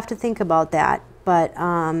would have to think about that, but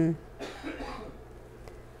I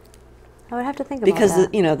would have to think about that. Because,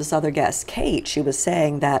 you know, this other guest, Kate, she was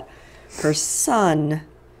saying that her son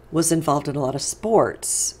was involved in a lot of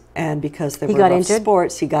sports, and because there were rough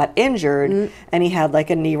sports, he got injured, and he had like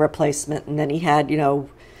a knee replacement, and then he had, you know,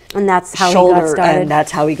 and that's how shoulder, he got started. and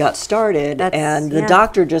that's how he got started. And the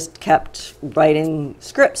doctor just kept writing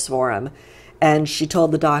scripts for him. And she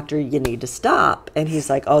told the doctor, you need to stop. And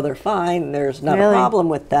he's like, oh, they're fine. There's not a problem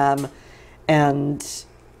with them. And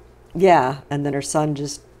yeah, and then her son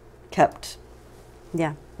just kept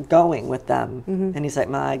going with them. And he's like,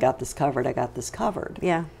 Ma, I got this covered. I got this covered.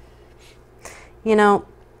 Yeah. You know,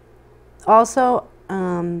 also,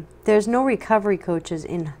 there's no recovery coaches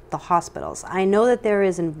in the hospitals. I know that there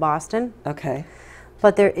is in Boston. Okay.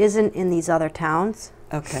 But there isn't in these other towns.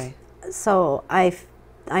 Okay. So I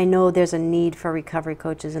know there's a need for recovery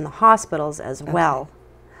coaches in the hospitals as well.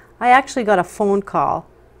 I actually got a phone call.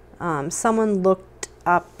 Someone looked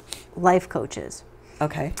up life coaches.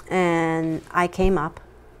 Okay. And I came up,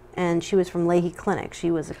 and she was from Leahy Clinic. She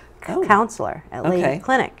was a counselor at Leahy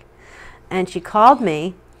Clinic. And she called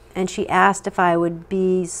me, and she asked if I would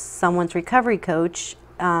be someone's recovery coach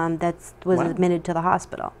that was admitted to the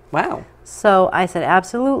hospital. Wow. So I said,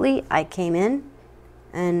 absolutely. I came in,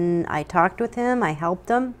 and I talked with him. I helped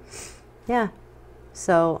him. Yeah.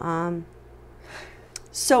 So.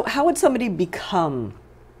 So how would somebody become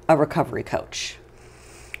a recovery coach?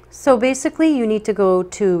 So basically, you need to go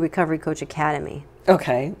to Recovery Coach Academy.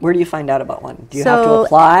 Okay. Where do you find out about one? Do you have to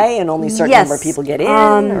apply and only a certain number of people get in?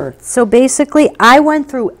 Or? So basically, I went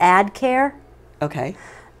through AdCare. Okay.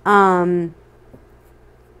 And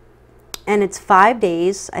it's 5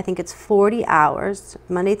 days. I think it's 40 hours,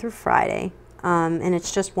 Monday through Friday. And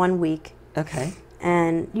it's just 1 week. Okay.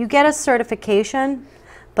 And you get a certification,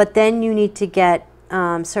 but then you need to get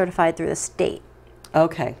certified through the state.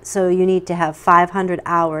 Okay. So you need to have 500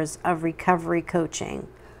 hours of recovery coaching.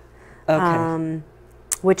 Okay.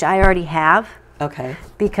 Which I already have. Okay.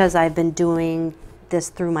 Because I've been doing this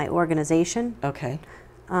through my organization. Okay.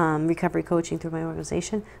 Recovery coaching through my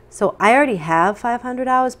organization. So I already have 500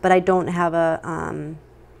 hours, but I don't have a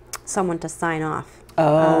someone to sign off.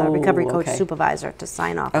 A recovery coach supervisor to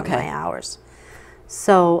sign off on my hours.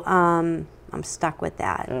 So I'm stuck with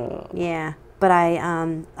that. Yeah. But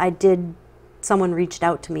I did. Someone reached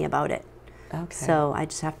out to me about it. Okay. So I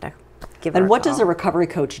just have to give her a call. And what does a recovery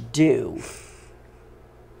coach do?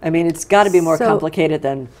 I mean, it's got to be more complicated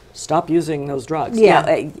than stop using those drugs.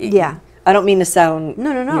 Yeah. Yeah. I don't mean to sound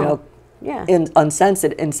no. You know,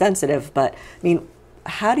 insensitive, but I mean,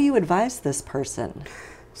 how do you advise this person?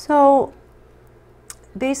 So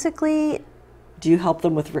basically, do you help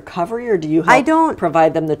them with recovery, or do you help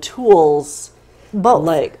provide them the tools?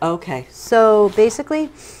 Both. Okay. So basically,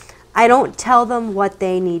 I don't tell them what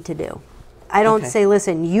they need to do. I don't say,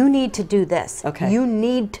 listen, you need to do this. Okay. You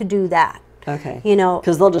need to do that. Okay. You know.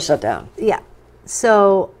 Because they'll just shut down. Yeah.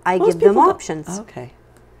 So I give them options. Okay.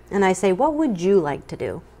 And I say, what would you like to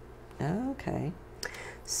do? Okay.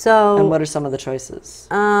 So. And what are some of the choices?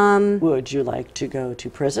 Would you like to go to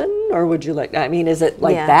prison, or would you like? I mean, is it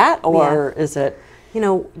like that, or is it? You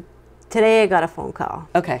know, today I got a phone call.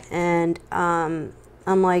 Okay. And I'm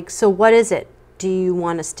like, so what is it? Do you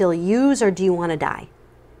want to still use, or do you want to die?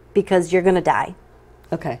 Because you're gonna die.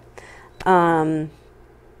 Okay. So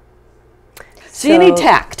you need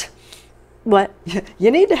tact. What?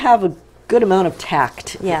 You need to have a good amount of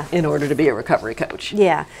tact Yeah. in order to be a recovery coach.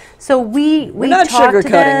 Yeah. So we're not talked to sugarcoating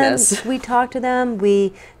them. this. We talked to them.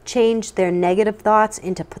 We changed their negative thoughts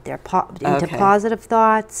into into positive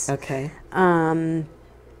thoughts. Okay. You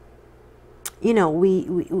know, we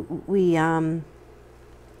oh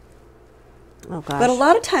gosh. But a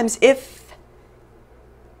lot of times, if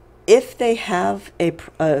they have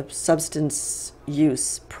a substance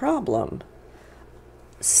use problem,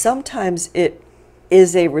 sometimes it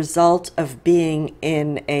is a result of being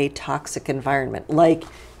in a toxic environment, like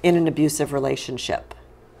in an abusive relationship.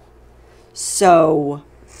 So,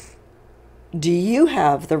 do you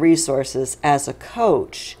have the resources as a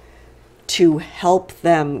coach to help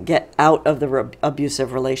them get out of the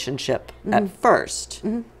abusive relationship at first?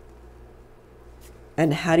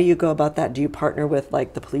 And how do you go about that? Do you partner with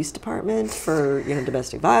like the police department for, you know,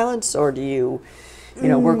 domestic violence, or do you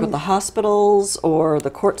work with the hospitals or the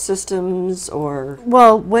court systems, or?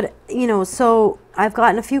 Well, so I've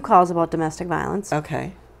gotten a few calls about domestic violence.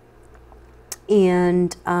 Okay.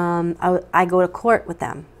 And I go to court with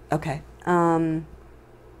them. Okay. So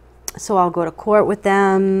I'll go to court with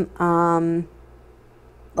them.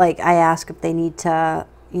 Like I ask if they need to,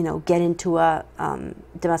 get into a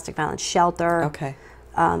domestic violence shelter. Okay.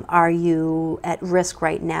 Are you at risk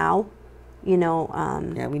right now?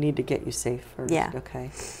 Yeah, we need to get you safe first. Yeah. Okay.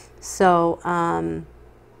 So some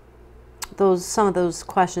of those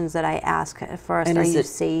questions that I ask at first, And are is you it-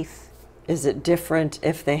 safe? Is it different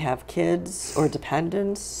if they have kids or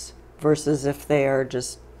dependents versus if they are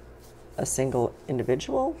just a single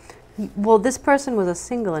individual? Well, this person was a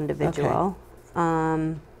single individual.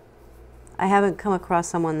 I haven't come across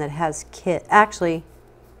someone that has kids. Actually,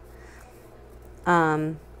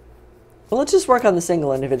 Well, let's just work on the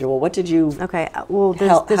single individual. What did you? okay. Well, this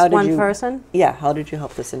how did one you- person. Yeah. How did you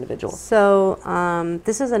help this individual? So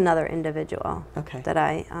this is another individual Okay. that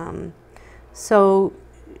so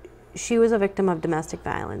she was a victim of domestic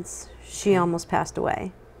violence. She almost passed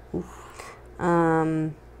away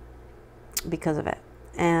because of it.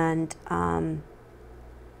 And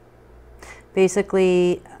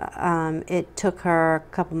basically, it took her a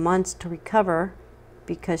couple months to recover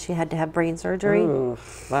because she had to have brain surgery. Ooh,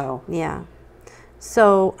 wow. Yeah.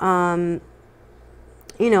 So, I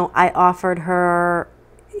offered her,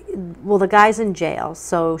 well, the guy's in jail,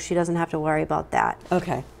 so she doesn't have to worry about that.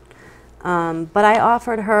 Okay. But I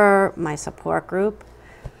offered her my support group.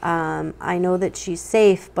 I know that she's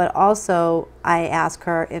safe, but also I ask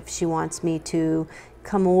her if she wants me to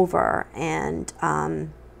come over and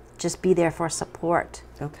just be there for support.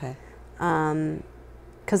 Okay.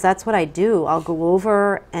 Because that's what I do. I'll go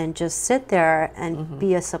over and just sit there and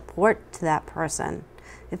be a support to that person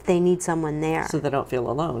if they need someone there. So they don't feel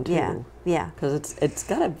alone, too. Yeah, yeah. Because it's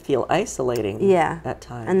got to feel isolating. Yeah. At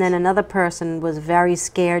times. And then another person was very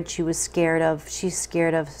scared. She's scared of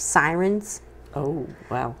sirens. Oh,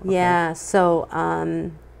 wow. Okay. Yeah, so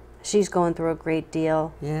she's going through a great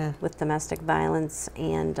deal Yeah. with domestic violence.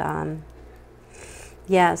 And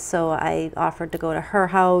so I offered to go to her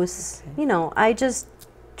house. Okay. I just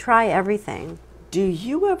try everything. Do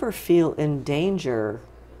you ever feel in danger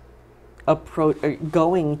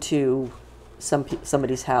going to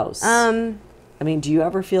somebody's house? I mean, do you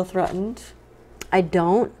ever feel threatened? I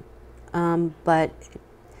don't, but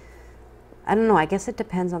I don't know. I guess it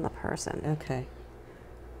depends on the person. Okay.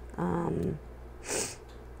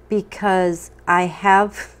 Because I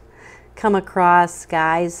have come across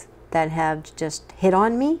guys that have just hit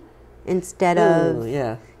on me instead Ooh, of,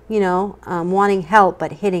 yeah. wanting help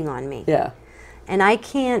but hitting on me. Yeah. And I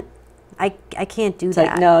can't do It's that.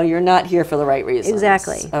 like, no, you're not here for the right reasons.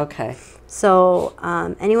 Exactly. Okay. So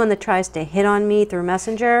anyone that tries to hit on me through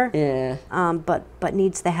Messenger, Yeah. but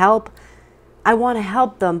needs the help, I want to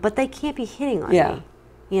help them, but they can't be hitting on Yeah. me.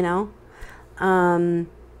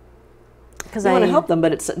 Because You want to help them,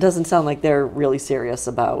 but it doesn't sound like they're really serious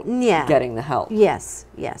about getting the help. Yes,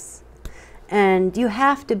 yes. And you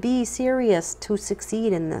have to be serious to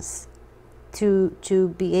succeed in this,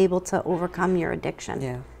 to be able to overcome your addiction.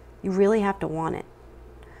 Yeah. You really have to want it.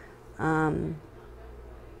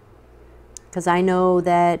 Because I know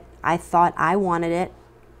that I thought I wanted it,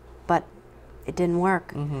 but it didn't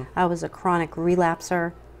work. I was a chronic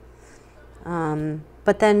relapser.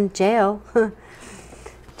 But then jail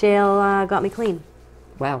got me clean.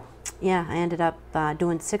 Wow. Yeah, I ended up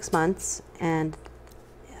doing 6 months, and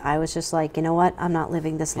I was just like, you know what? I'm not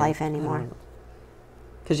living this life anymore.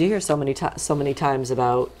 Because you hear so many times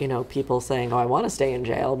about, you know, people saying, "Oh, I want to stay in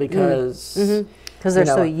jail because Because they're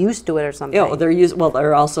so used to it or something. You know,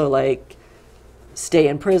 they're also like stay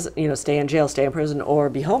in prison, you know, stay in jail, stay in prison, or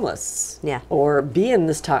be homeless. Yeah. Or be in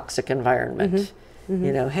this toxic environment.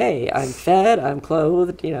 You know, hey, I'm fed, I'm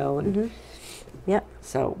clothed, you know. And Yep.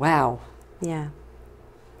 So, wow. Yeah.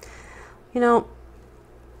 You know,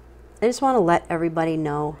 I just want to let everybody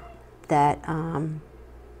know that I'm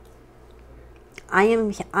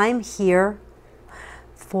here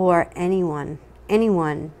for anyone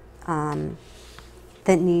that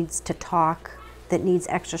needs to talk, that needs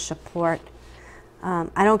extra support.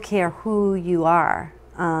 I don't care who you are.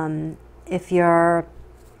 If you're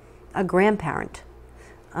a grandparent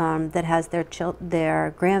that has their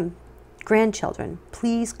grandchildren,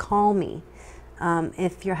 please call me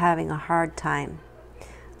if you're having a hard time.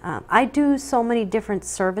 I do so many different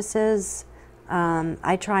services.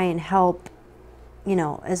 I try and help, you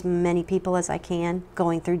know, as many people as I can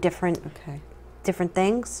going through different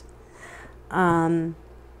things. But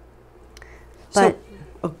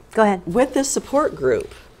go ahead. With this support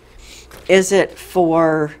group, is it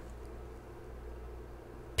for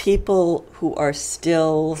people who are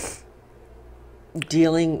still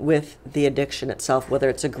dealing with the addiction itself, whether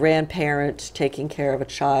it's a grandparent taking care of a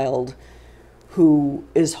child who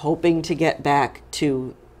is hoping to get back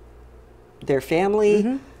to their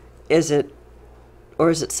family? Is it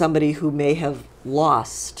somebody who may have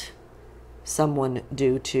lost someone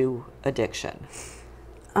due to addiction?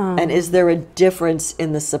 And is there a difference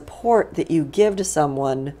in the support that you give to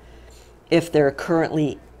someone if they're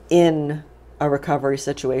currently in a recovery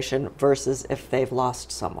situation versus if they've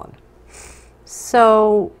lost someone?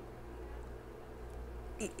 So,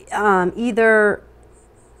 either...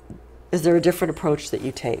 Is there a different approach that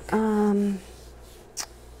you take? Not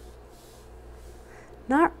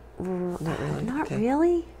really.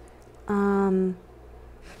 really.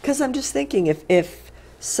 Because I'm just thinking, if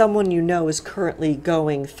someone you know is currently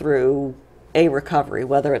going through a recovery,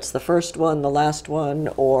 whether it's the first one, the last one,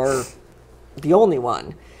 or the only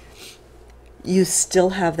one, you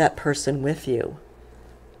still have that person with you.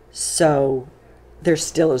 So there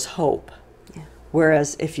still is hope. Yeah.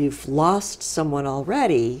 Whereas if you've lost someone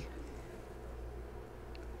already,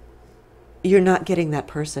 you're not getting that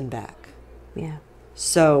person back. Yeah.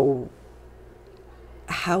 So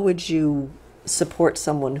how would you support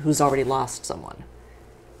someone who's already lost someone?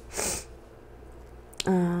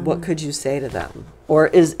 What could you say to them? Or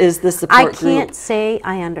is the support group... I can't say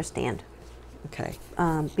I understand. Okay.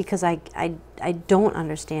 Because I don't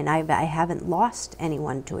understand. I haven't lost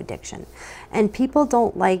anyone to addiction. And people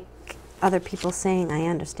don't like other people saying I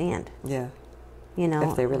understand. Yeah. You know,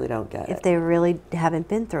 if they really don't get it. If they really haven't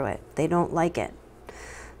been through it, they don't like it.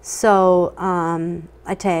 So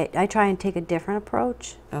I try and take a different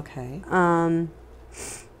approach. Okay.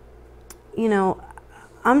 You know,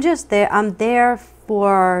 I'm just there. I'm there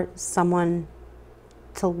for someone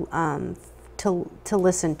to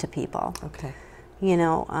listen to people. Okay. You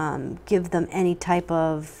know, give them any type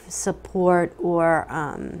of support or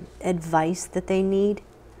advice that they need.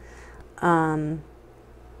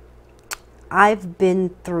 I've been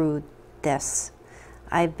through this.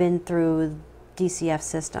 I've been through DCF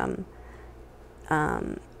system.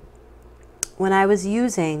 When I was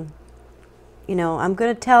using, you know, I'm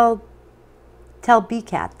going to tell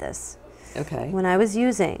BCAT this. Okay. When I was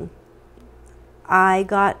using, I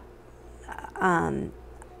got,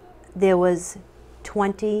 there was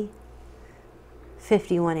 20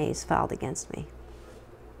 51As filed against me.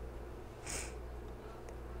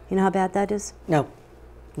 You know how bad that is? No.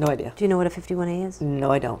 No idea. Do you know what a 51A is? No,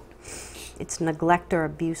 I don't. It's neglect or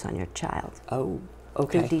abuse on your child. Oh,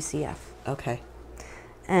 okay. Through DCF. Okay.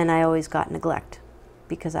 And I always got neglect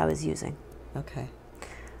because I was using. Okay.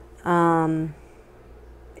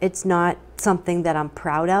 It's not something that I'm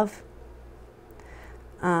proud of.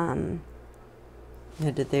 Now,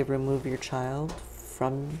 did they remove your child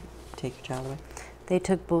take your child away? They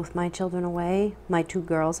took both my children away, my 2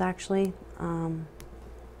 girls actually.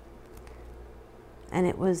 And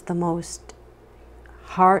it was the most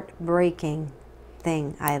heartbreaking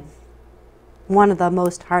thing one of the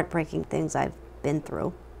most heartbreaking things I've been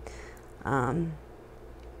through. I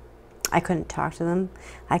couldn't talk to them.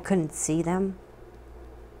 I couldn't see them.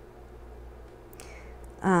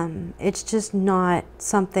 It's just not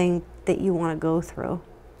something that you want to go through.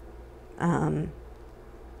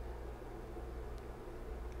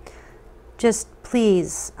 Just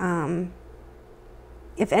please,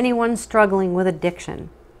 if anyone's struggling with addiction,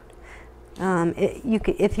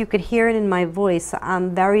 If you could hear it in my voice,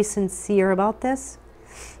 I'm very sincere about this.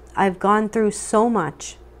 I've gone through so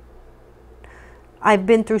much. I've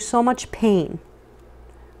been through so much pain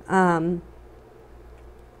that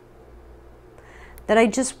I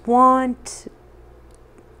just want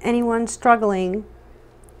anyone struggling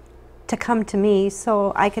to come to me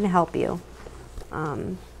so I can help you.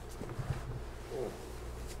 And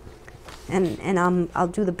I'll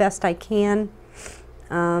do the best I can.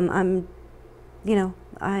 I'm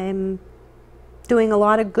doing a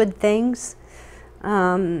lot of good things.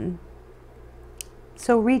 So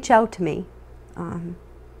reach out to me.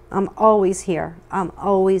 I'm always here. I'm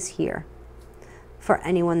always here for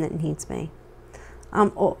anyone that needs me.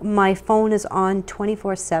 My phone is on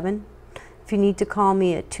 24/7. If you need to call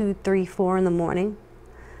me at 2, 3, 4 in the morning,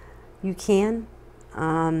 you can.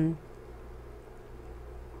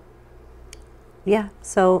 Yeah,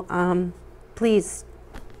 so please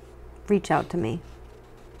reach out to me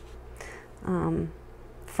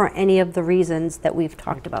for any of the reasons that we've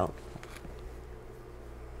talked about.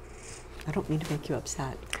 I don't mean to make you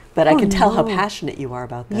upset, but I can tell how passionate you are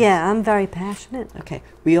about this. Yeah, I'm very passionate. Okay,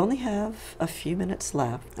 we only have a few minutes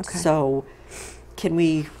left. Okay. So can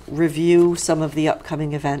we review some of the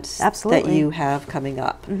upcoming events that you have coming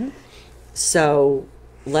up? Mm-hmm. So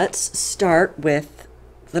let's start with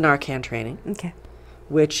the Narcan training. Okay.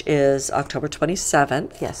 Which is October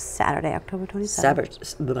 27th. Yes, Saturday, October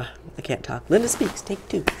 27th. I can't talk. Linda speaks, take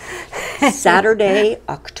 2. Saturday,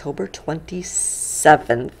 October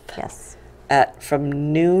 27th. Yes.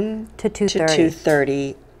 From noon to 2:30.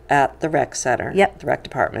 2:30 at the rec center. Yep. The rec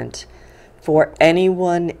department. For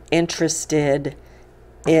anyone interested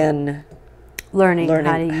in learning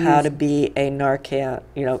how to be a Narcan,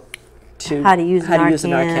 how to use a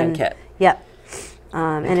Narcan kit. Yep.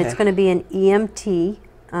 And it's going to be an EMT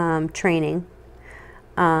training.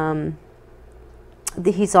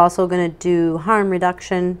 He's also going to do harm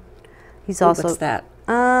reduction. What's that?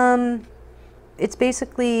 It's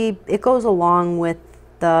basically, it goes along with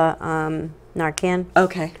the Narcan.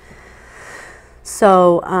 Okay.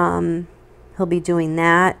 So he'll be doing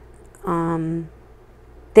that.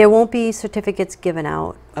 There won't be certificates given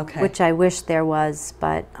out, which I wish there was,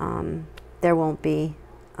 but there won't be.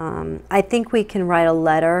 I think we can write a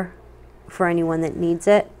letter for anyone that needs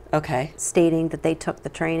it. Okay. Stating that they took the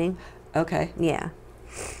training. Okay. Yeah.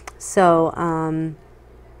 So,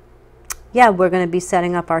 yeah, we're going to be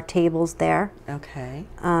setting up our tables there. Okay.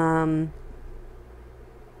 Yeah,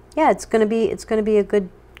 it's going to be a good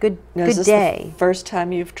now, good is this day. The first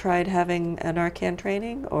time you've tried having a Narcan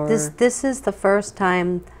training, or this is the first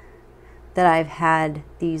time that I've had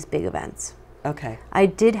these big events. Okay. I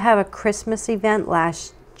did have a Christmas event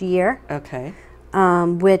last year. Okay.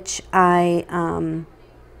 Which I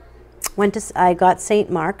I got St.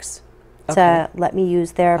 Mark's to let me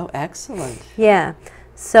use their. Oh, excellent. Yeah.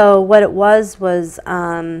 So what it was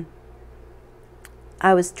I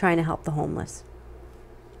was trying to help the homeless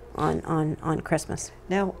on Christmas.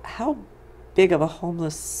 Now, how big of a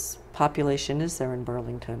homeless population is there in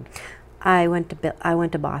Burlington? I went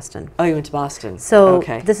to Boston. Oh, you went to Boston. So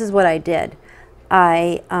this is what I did.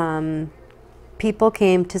 People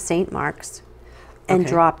came to St. Mark's and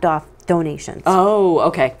dropped off donations. Oh,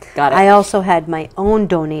 okay. Got it. I also had my own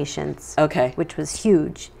donations. Okay. Which was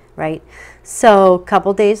huge, right? So a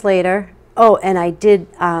couple days later, and I did,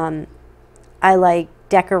 I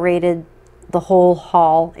decorated the whole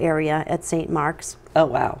hall area at St. Mark's. Oh,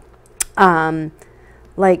 wow. I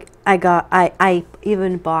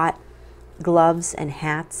even bought gloves and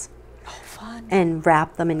hats. Oh, fun. And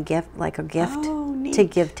wrapped them in a gift Oh, neat. to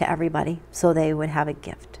give to everybody so they would have a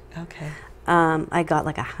gift. Okay. I got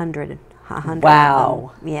 100.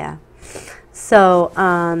 Wow. Of them. Yeah. So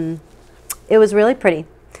it was really pretty.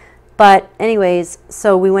 But anyways,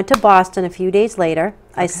 so we went to Boston a few days later.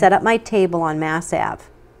 I set up my table on Mass Ave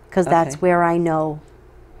because that's where I know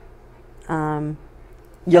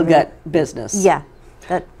you'll get business. Yeah,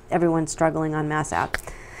 that everyone's struggling on Mass Ave.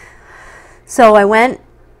 So I went.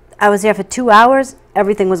 I was there for 2 hours.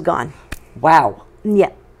 Everything was gone. Wow.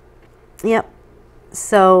 Yep. Yep.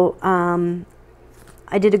 So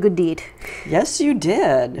I did a good deed. Yes, you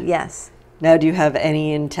did. Yes. Now, do you have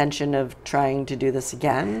any intention of trying to do this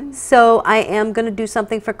again? So I am going to do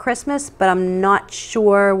something for Christmas, but I'm not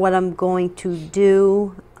sure what I'm going to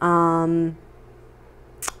do. I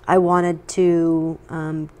wanted to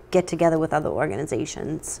get together with other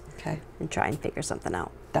organizations and try and figure something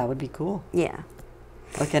out. That would be cool. Yeah.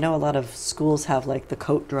 I know a lot of schools have the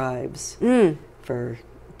coat drives for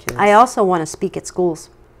kids. I also want to speak at schools.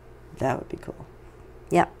 That would be cool.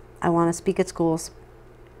 Yep. I want to speak at schools.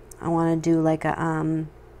 I want to do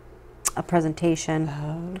a presentation,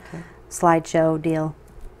 Oh, okay. slideshow deal.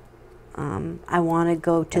 I want to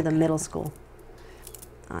go to the middle school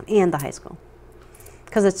and the high school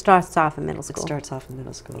because it starts off in middle school. It starts off in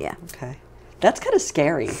middle school. Yeah. Okay. That's kind of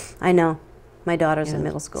scary. I know. My daughter's Yeah. in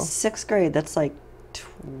middle school. 6th grade. That's like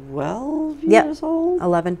 12 Yep. years old?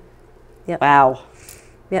 11. Yep. Wow.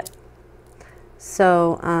 Yep.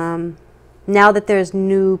 So now that there's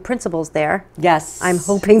new principals there, Yes. I'm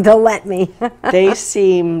hoping they'll let me. They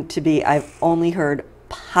seem to be, I've only heard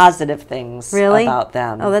positive things Really? about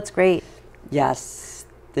them. Oh, that's great. Yes.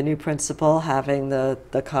 The new principal having the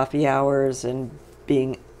coffee hours and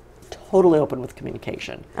being totally open with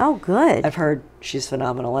communication. Oh, good. I've heard she's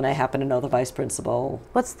phenomenal, and I happen to know the vice principal.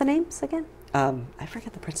 What's the names again? I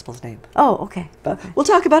forget the principal's name, Oh, okay. but we'll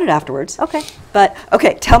talk about it afterwards. Okay. But,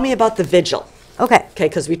 okay, tell me about the vigil. Okay. Okay,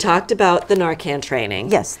 because we talked about the Narcan training.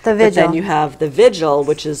 Yes, the But then vigil. you have the vigil,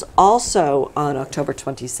 which is also on October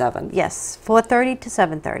 27th. Yes, 4:30 to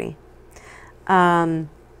 7:30.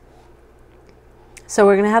 So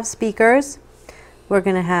we're going to have speakers. We're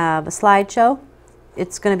going to have a slideshow.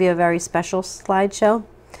 It's going to be a very special slideshow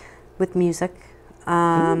with music.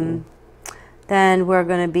 Then we're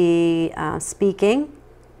going to be speaking.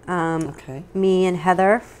 Okay. Me and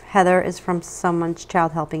Heather. Heather is from Someone's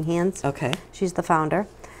Child Helping Hands. Okay. She's the founder.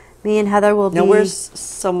 Me and Heather will Now, be. where's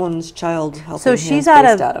someone's child helping So hands she's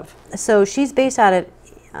based out of? So she's based out of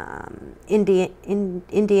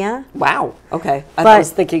Indiana. Wow. Okay. I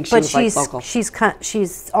was thinking she was she's, like local.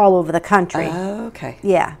 she's all over the country. Okay.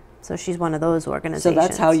 Yeah. So she's one of those So organizations.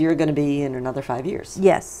 that's how you're going to be in another 5 years.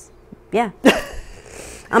 Yes. Yeah.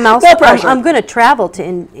 I'm also. No pressure. I'm going to travel to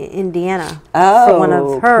Indiana Oh, for one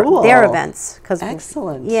of cool. their events.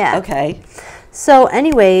 Excellent. Yeah. Okay. So,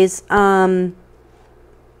 anyways, so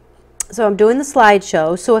I'm doing the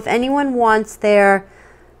slideshow. So if anyone wants their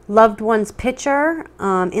loved one's picture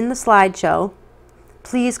in the slideshow,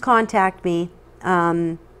 please contact me.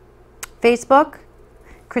 Facebook,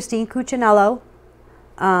 Christine Cuccinello,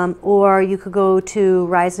 or you could go to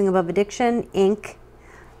Rising Above Addiction, Inc.,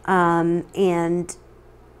 and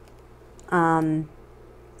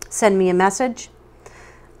send me a message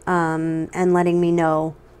and letting me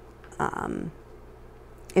know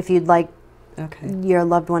if you'd like Okay. your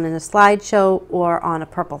loved one in a slideshow or on a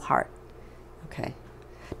Purple Heart. Okay.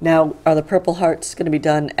 Now, are the Purple Hearts going to be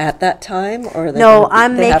done at that time, or are they No, gonna be,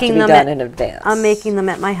 I'm they have to making be them done at- in advance? I'm making them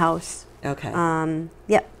at my house. Okay.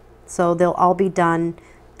 Yep. So they'll all be done,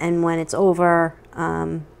 and when it's over,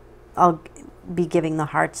 I'll be giving the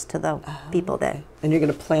hearts to the people that. Okay. And you're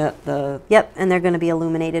going to plant the. Yep, and they're going to be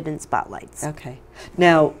illuminated in spotlights. Okay.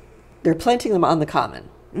 Now, they're planting them on the common.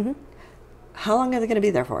 Mm-hmm. How long are they going to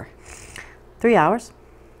be there for? 3 hours.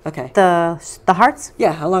 Okay. The hearts.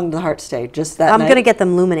 Yeah. How long do the hearts stay? Just that I'm night? going to get them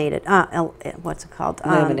illuminated. What's it called?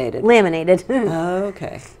 Laminated. Laminated.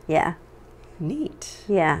 Okay. Yeah. Neat.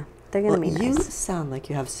 Yeah. They're going to Well, be you nice. sound like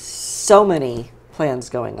you have so many plans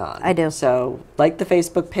going on. I do. So, like the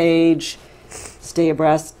Facebook page, stay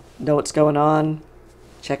abreast, know what's going on,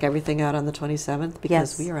 check everything out on the 27th because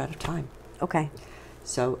Yes. we are out of time. Okay.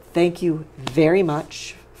 So, thank you very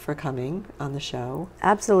much for coming on the show.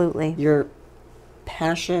 Absolutely. Your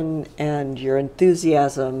passion and your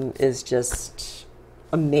enthusiasm is just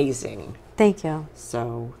amazing. Thank you.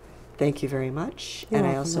 So, thank you very much. You're and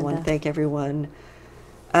I welcome, also want to Linda. thank everyone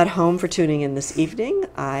at home for tuning in this evening.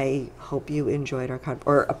 I hope you enjoyed our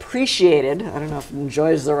or appreciated, I don't know if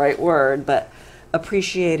enjoy is the right word, but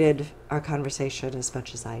appreciated our conversation as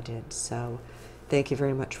much as I did. So thank you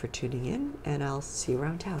very much for tuning in, and I'll see you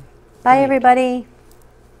around town. Bye, Good night. everybody.